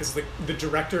 Because the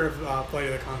director of Flight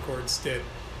of the Conchords did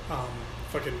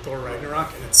fucking Thor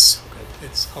Ragnarok, and it's so good.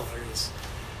 It's hilarious.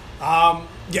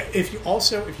 Yeah. If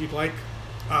you'd like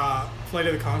Flight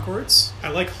of the Conchords, I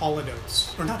like Hall &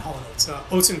 Oates, or not Hall & Oates.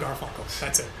 Oates and Garfunkel.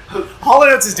 That's it. Hall &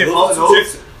 Oates is different. Hall &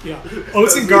 Oates? Yeah.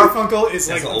 Oates and Garfunkel is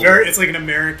like That's old. very. It's like an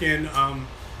American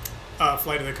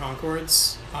Flight of the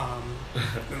Conchords.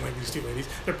 And like these two ladies,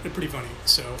 they're pretty funny.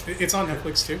 So it's on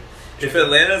Netflix too. If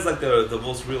Atlanta is like the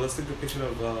most realistic depiction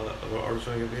of an artist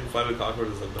trying to get Flight of the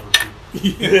Conchord is like number 2.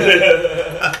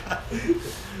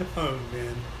 Oh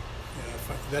man, yeah,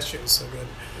 fuck, that shit was so good.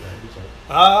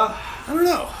 I don't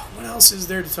know. What else is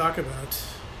there to talk about?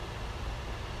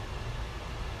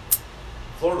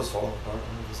 Florida's falling apart. I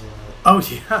don't know if you saw that. Oh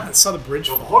yeah, I saw the bridge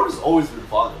Well, fall. Florida's always been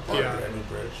falling apart. Yeah. The new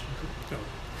bridge.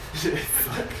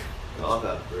 On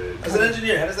that bridge. As an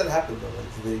engineer, how does that happen though?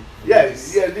 Like, do they?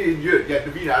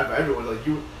 Naveen, everyone, like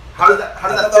you. How did that I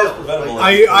thought that fail? was preventable.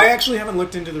 Like, I actually haven't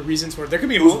looked into the reasons for it. There could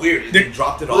be It was weird. They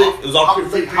dropped it off. It was all how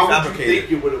would you prefabricated.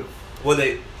 think it would have? When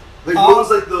they, What was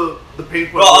like the pain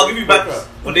point? well, I'll give you background.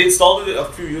 When they installed it a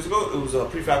few years ago, it was a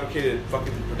prefabricated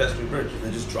fucking pedestrian bridge, and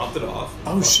they just dropped it off.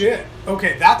 Oh shit.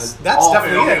 Okay, that's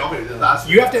definitely it. Okay, that's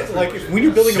You have to like when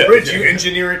you're building a bridge, you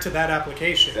engineer it to that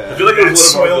application. Yeah. I feel like it That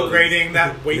was one of our soil buildings. grading,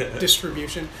 that weight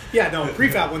distribution. Yeah, no,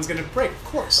 prefab one's gonna break, of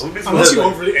course. I would be Unless you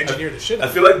surprised, overly engineer the shit. I out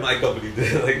of feel like my company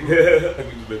did. Like, I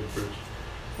mean, the bridge.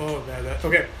 Oh, that.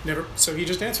 Okay, never. So he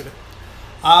just answered it.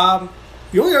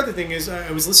 The only other thing is, I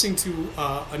was listening to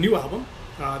a new album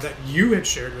that you had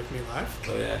shared with me live.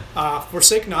 Oh yeah.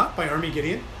 "Forsake Not" by Army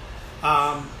Gideon.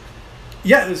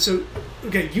 Yeah. So,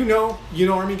 okay, you know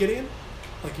Army Gideon,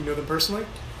 like you know them personally.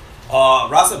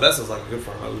 Rasa Bessa is like a good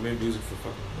friend. We made music for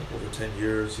fucking like over 10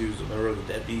 years. He was a member of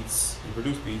the Dead Beats. He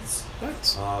produced beats.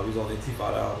 Nice. He was on the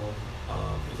Intifada album.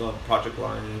 He was on Project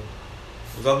Line.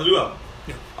 He was on the new album.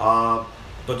 Yeah.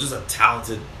 But just a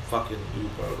talented fucking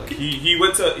dude, bro. Like he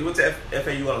went to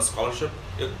FAU on a scholarship.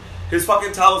 His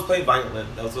fucking talent was playing violin.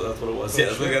 That's what it was. Yeah,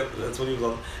 that's what he was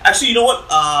on. Actually, you know what?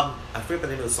 I forget the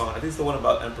name of the song. I think it's the one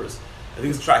about Empress. I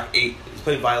think it's track 8. He's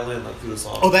playing violin like through the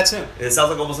song. Oh, that's him. And it sounds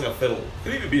like almost like a fiddle. It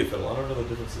could even be a fiddle. I don't know the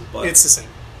differences, but It's the same.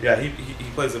 yeah, he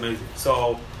plays amazing.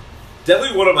 So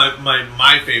Definitely one of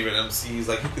my favorite MCs.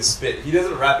 Like, he can spit. He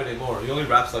doesn't rap anymore. He only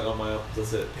raps like on my albums.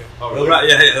 That's it. Yeah. Oh, really?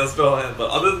 Yeah, that's all him. But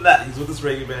other than that, he's with this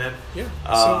reggae band. Yeah.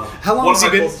 So how long has he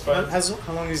been?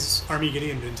 How long has Army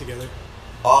Gideon been together?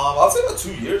 I'll say about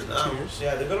 2 years now. 2 years.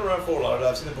 Yeah, they've been around for a lot.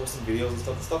 I've seen them posting videos and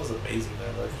stuff. The stuff is amazing,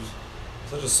 man. Like, just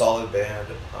such a solid band.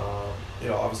 You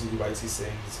know, obviously he writes, he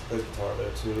sings, he plays guitar there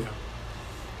too.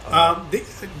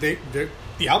 Yeah.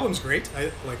 The album's great.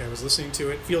 I was listening to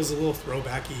it. Feels a little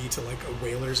throwbacky to like a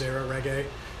Wailers era reggae.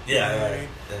 Yeah.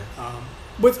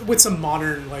 With some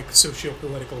modern like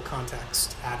socio-political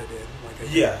context added in.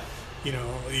 You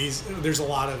know, there's a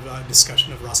lot of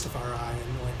discussion of Rastafari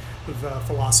and like the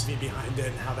philosophy behind it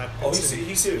and how that.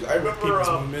 He's serious. I remember people's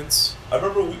movements. I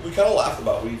remember we kind of laughed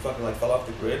about it. We fucking like fell off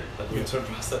the grid like we turned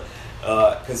Rasta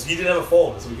because he didn't have a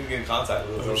phone, so we couldn't get in contact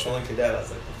with him. I was telling Cadet, I was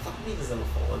like, "What the fuck me doesn't have a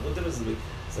phone? Like, what difference does it make?"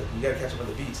 It's like, you gotta catch him at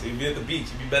the beach. So you'd be at the beach,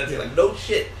 you'd be meditating. Like, no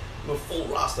shit, you're a full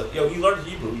Rasta. Yo, he learned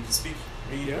Hebrew. He can speak,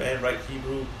 read, and write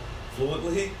Hebrew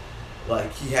fluently.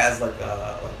 Like, he has like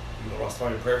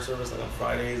Rastafarian prayer service like on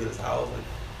Fridays at his house. Like,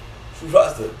 true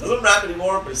Rasta. Doesn't rap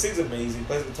anymore, but he sings amazing.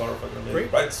 Plays guitar fucking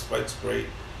amazing. Writes great.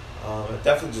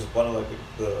 Definitely just one of like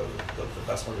the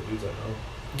best one of the dudes I know.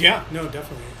 Yeah, no,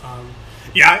 definitely.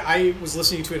 I was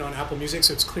listening to it on Apple Music,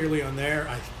 so it's clearly on there.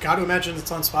 I got to imagine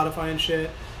it's on Spotify and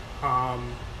shit.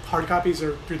 Hard copies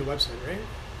are through the website, right?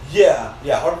 Yeah.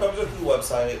 Hard copies are through the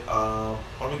website. I'm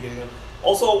getting them.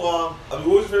 Also, what was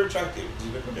your favorite track, dude?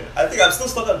 I think I'm still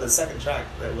stuck on the second track.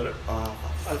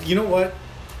 You know what?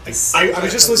 I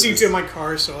was just listening to it in my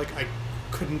car, so like I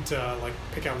couldn't like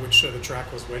pick out which of the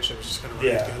track was which. I was just kind of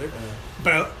running together. Yeah.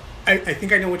 But I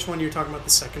think I know which one you're talking about.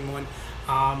 The second one.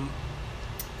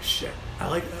 Shit. I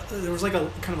like. There was like a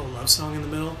kind of a love song in the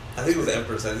middle. I think it was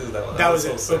Empress. I think it was that one. That was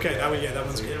it. So okay, that one. Yeah, that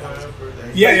one's good.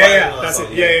 Yeah. That's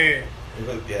it. Yeah.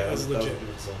 That was legit.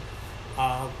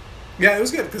 Yeah, it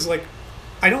was good because like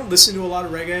I don't listen to a lot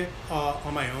of reggae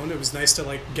on my own. It was nice to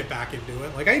like get back into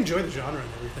it. Like I enjoy the genre and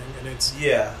everything, and it's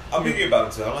I'm thinking about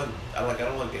it too. I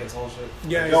don't like dancehall shit.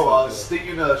 Yeah. Yo,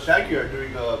 Sting and Shaggy are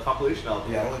doing a compilation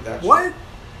album. Yeah, I don't like that. What? Shit.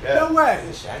 Yeah. No way.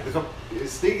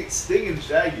 Sting and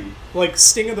Shaggy. Like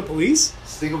Sting of the Police?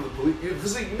 Sting of the Police.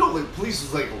 Because like, Police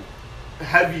was like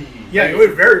heavy. Yeah, it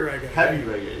was very reggae. Heavy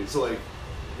reggae. So like,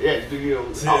 he's doing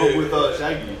album with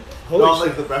Shaggy. Holy shit.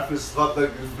 Like the breakfast,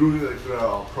 doing like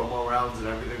promo rounds and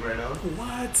everything right now.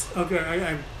 What? Okay,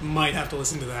 I might have to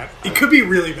listen to that. It could be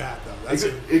really bad though.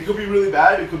 It could be really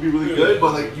bad. It could be really good.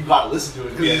 But like you gotta listen to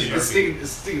it because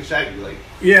it's Sting and Shaggy. Like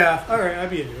all right, I'd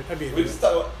be into it. We just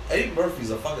talk about Eddie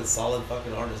Murphy's a fucking solid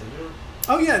fucking artist. Have you ever?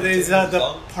 Oh yeah, there's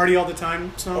the Party All the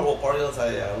Time song. Oh, well, Party All the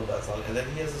Time. Yeah, I love that song. And then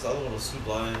he has this other one with Snoop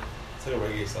Lion. It's like a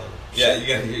reggae song. Yeah, you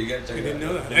gotta check it out. I didn't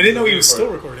know that. I didn't know he was still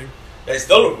recording. Yeah, he's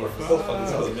still recording. It's still fucking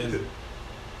sounds amazing.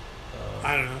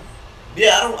 I don't know.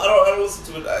 Yeah, I don't listen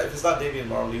to it if it's not Damian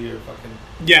Marley or fucking.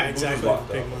 Yeah, exactly.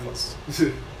 Big ones.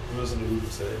 We listen to who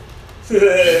say.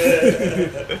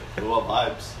 What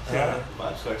about Vibes?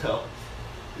 Vibes Cartel.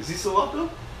 Is he still up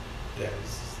though? Yeah,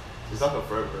 he's not up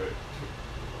forever, right?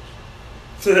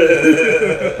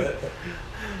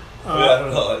 I don't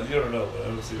know. You don't know, but I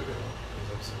don't see what going on.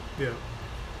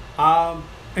 Yeah.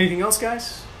 Anything else,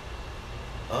 guys?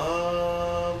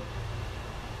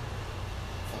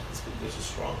 This is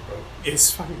strong, bro.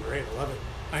 It's fucking great. I love it.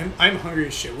 I'm hungry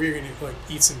as shit. We're gonna like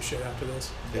eat some shit after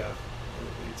this. Yeah.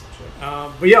 Eat some shit.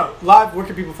 But yo, Lyve, where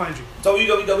can people find you?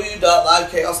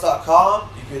 www.livechaos.com.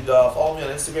 You can follow me on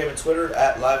Instagram and Twitter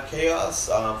at livechaos.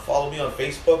 Follow me on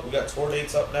Facebook. We got tour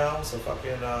dates up now, so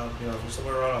fucking if you're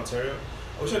somewhere around Ontario.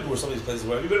 I wish I knew where some of these places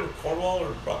were. Have you been to Cornwall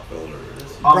or Brockville or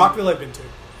this? Brockville, I've been to.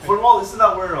 Cornwall, isn't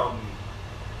that where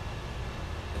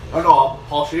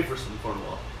Paul Schaefer's from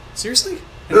Cornwall. Seriously?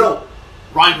 No.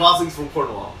 Ryan Gosling's from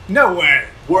Cornwall. No way.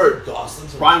 Word.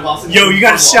 Ryan Gosling. Yo, you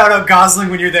gotta shout out Gosling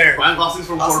when you're there. Ryan Gosling's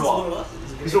from Cornwall.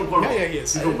 He's from Cornwall. Yeah, he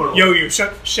is. He's from Cornwall. Yo,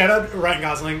 shout out Ryan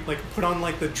Gosling. Like, put on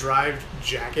like the Drive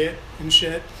jacket and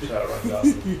shit. Shout out Ryan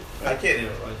Gosling. I can't name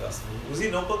Ryan Gosling. Was he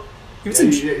in Notebook? He was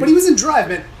but he was in Drive,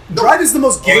 man. Drive is the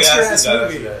most gangster ass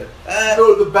movie.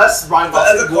 No, the best Ryan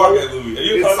Gosling. That's a car guy movie. Are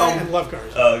you a car guy? I love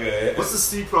cars. Oh, okay. What's the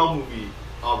Steve Carell movie?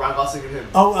 Ryan Gosling and him.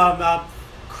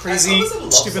 Crazy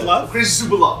Stupid Love. Crazy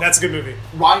Stupid Love. That's a good movie.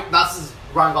 Ryan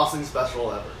Gosling's best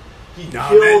role ever. He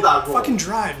killed that role. Fucking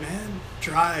Drive, man.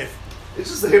 Drive.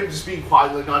 It's just him just being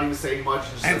quiet, like not even saying much,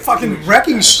 and fucking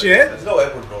wrecking shit. There's no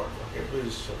Edward Norton.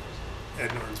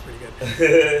 Ed Norton's pretty good.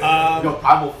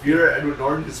 Primal Fear, Edward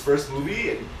Norton, his first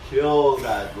movie, and he killed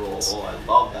that role. Oh, I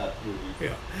love that movie.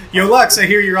 Yeah. Yo, Lex, I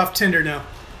hear you're off Tinder now.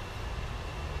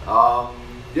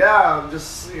 Yeah, I'm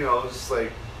just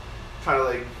like trying to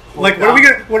like Like, what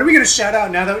are we gonna shout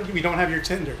out now that we don't have your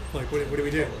Tinder? Like, what do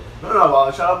we do?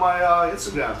 No, shout out my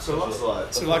Instagram. So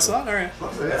Luxalot. So Luxalot? All right.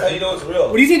 That's how you know it's real.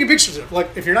 What are you taking pictures of?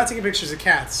 Like, if you're not taking pictures of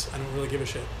cats, I don't really give a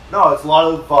shit. No, it's a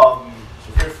lot of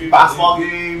basketball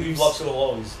games. Leave Lux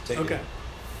alone. He's taking okay.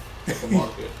 The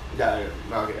market. Yeah,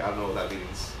 okay, I don't know what that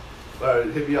means.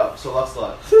 Alright, hit me up. So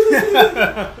Luxalot.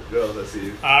 Girls, I see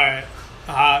you. Alright.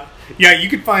 Yeah, you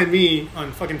can find me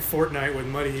on fucking Fortnite with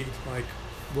Muddy. Like,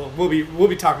 we'll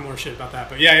be talking more shit about that.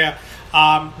 But yeah.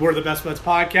 We're the Best Buds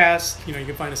Podcast. You know, you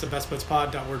can find us at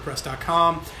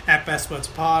bestbudspod.wordpress.com, at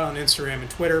bestbudspod on Instagram and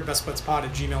Twitter,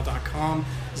 bestbudspod@gmail.com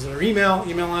is our email.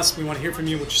 Email us. We want to hear from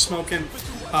you, what you're smoking.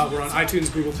 We're on iTunes,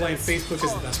 Google Play, and Facebook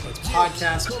as the Best Buds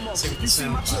Podcast. Same with the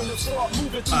sound.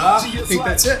 I think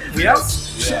that's it. We out?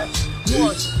 Yeah.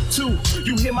 1, 2,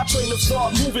 you hear my train of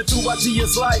thought moving through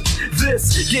ideas like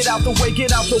this. Get out the way,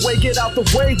 get out the way, get out the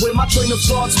way. When my train of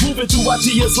thoughts moving through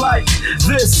ideas like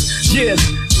this, yeah.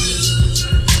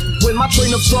 When my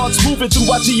train of thoughts moving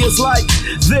through ideas like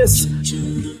this.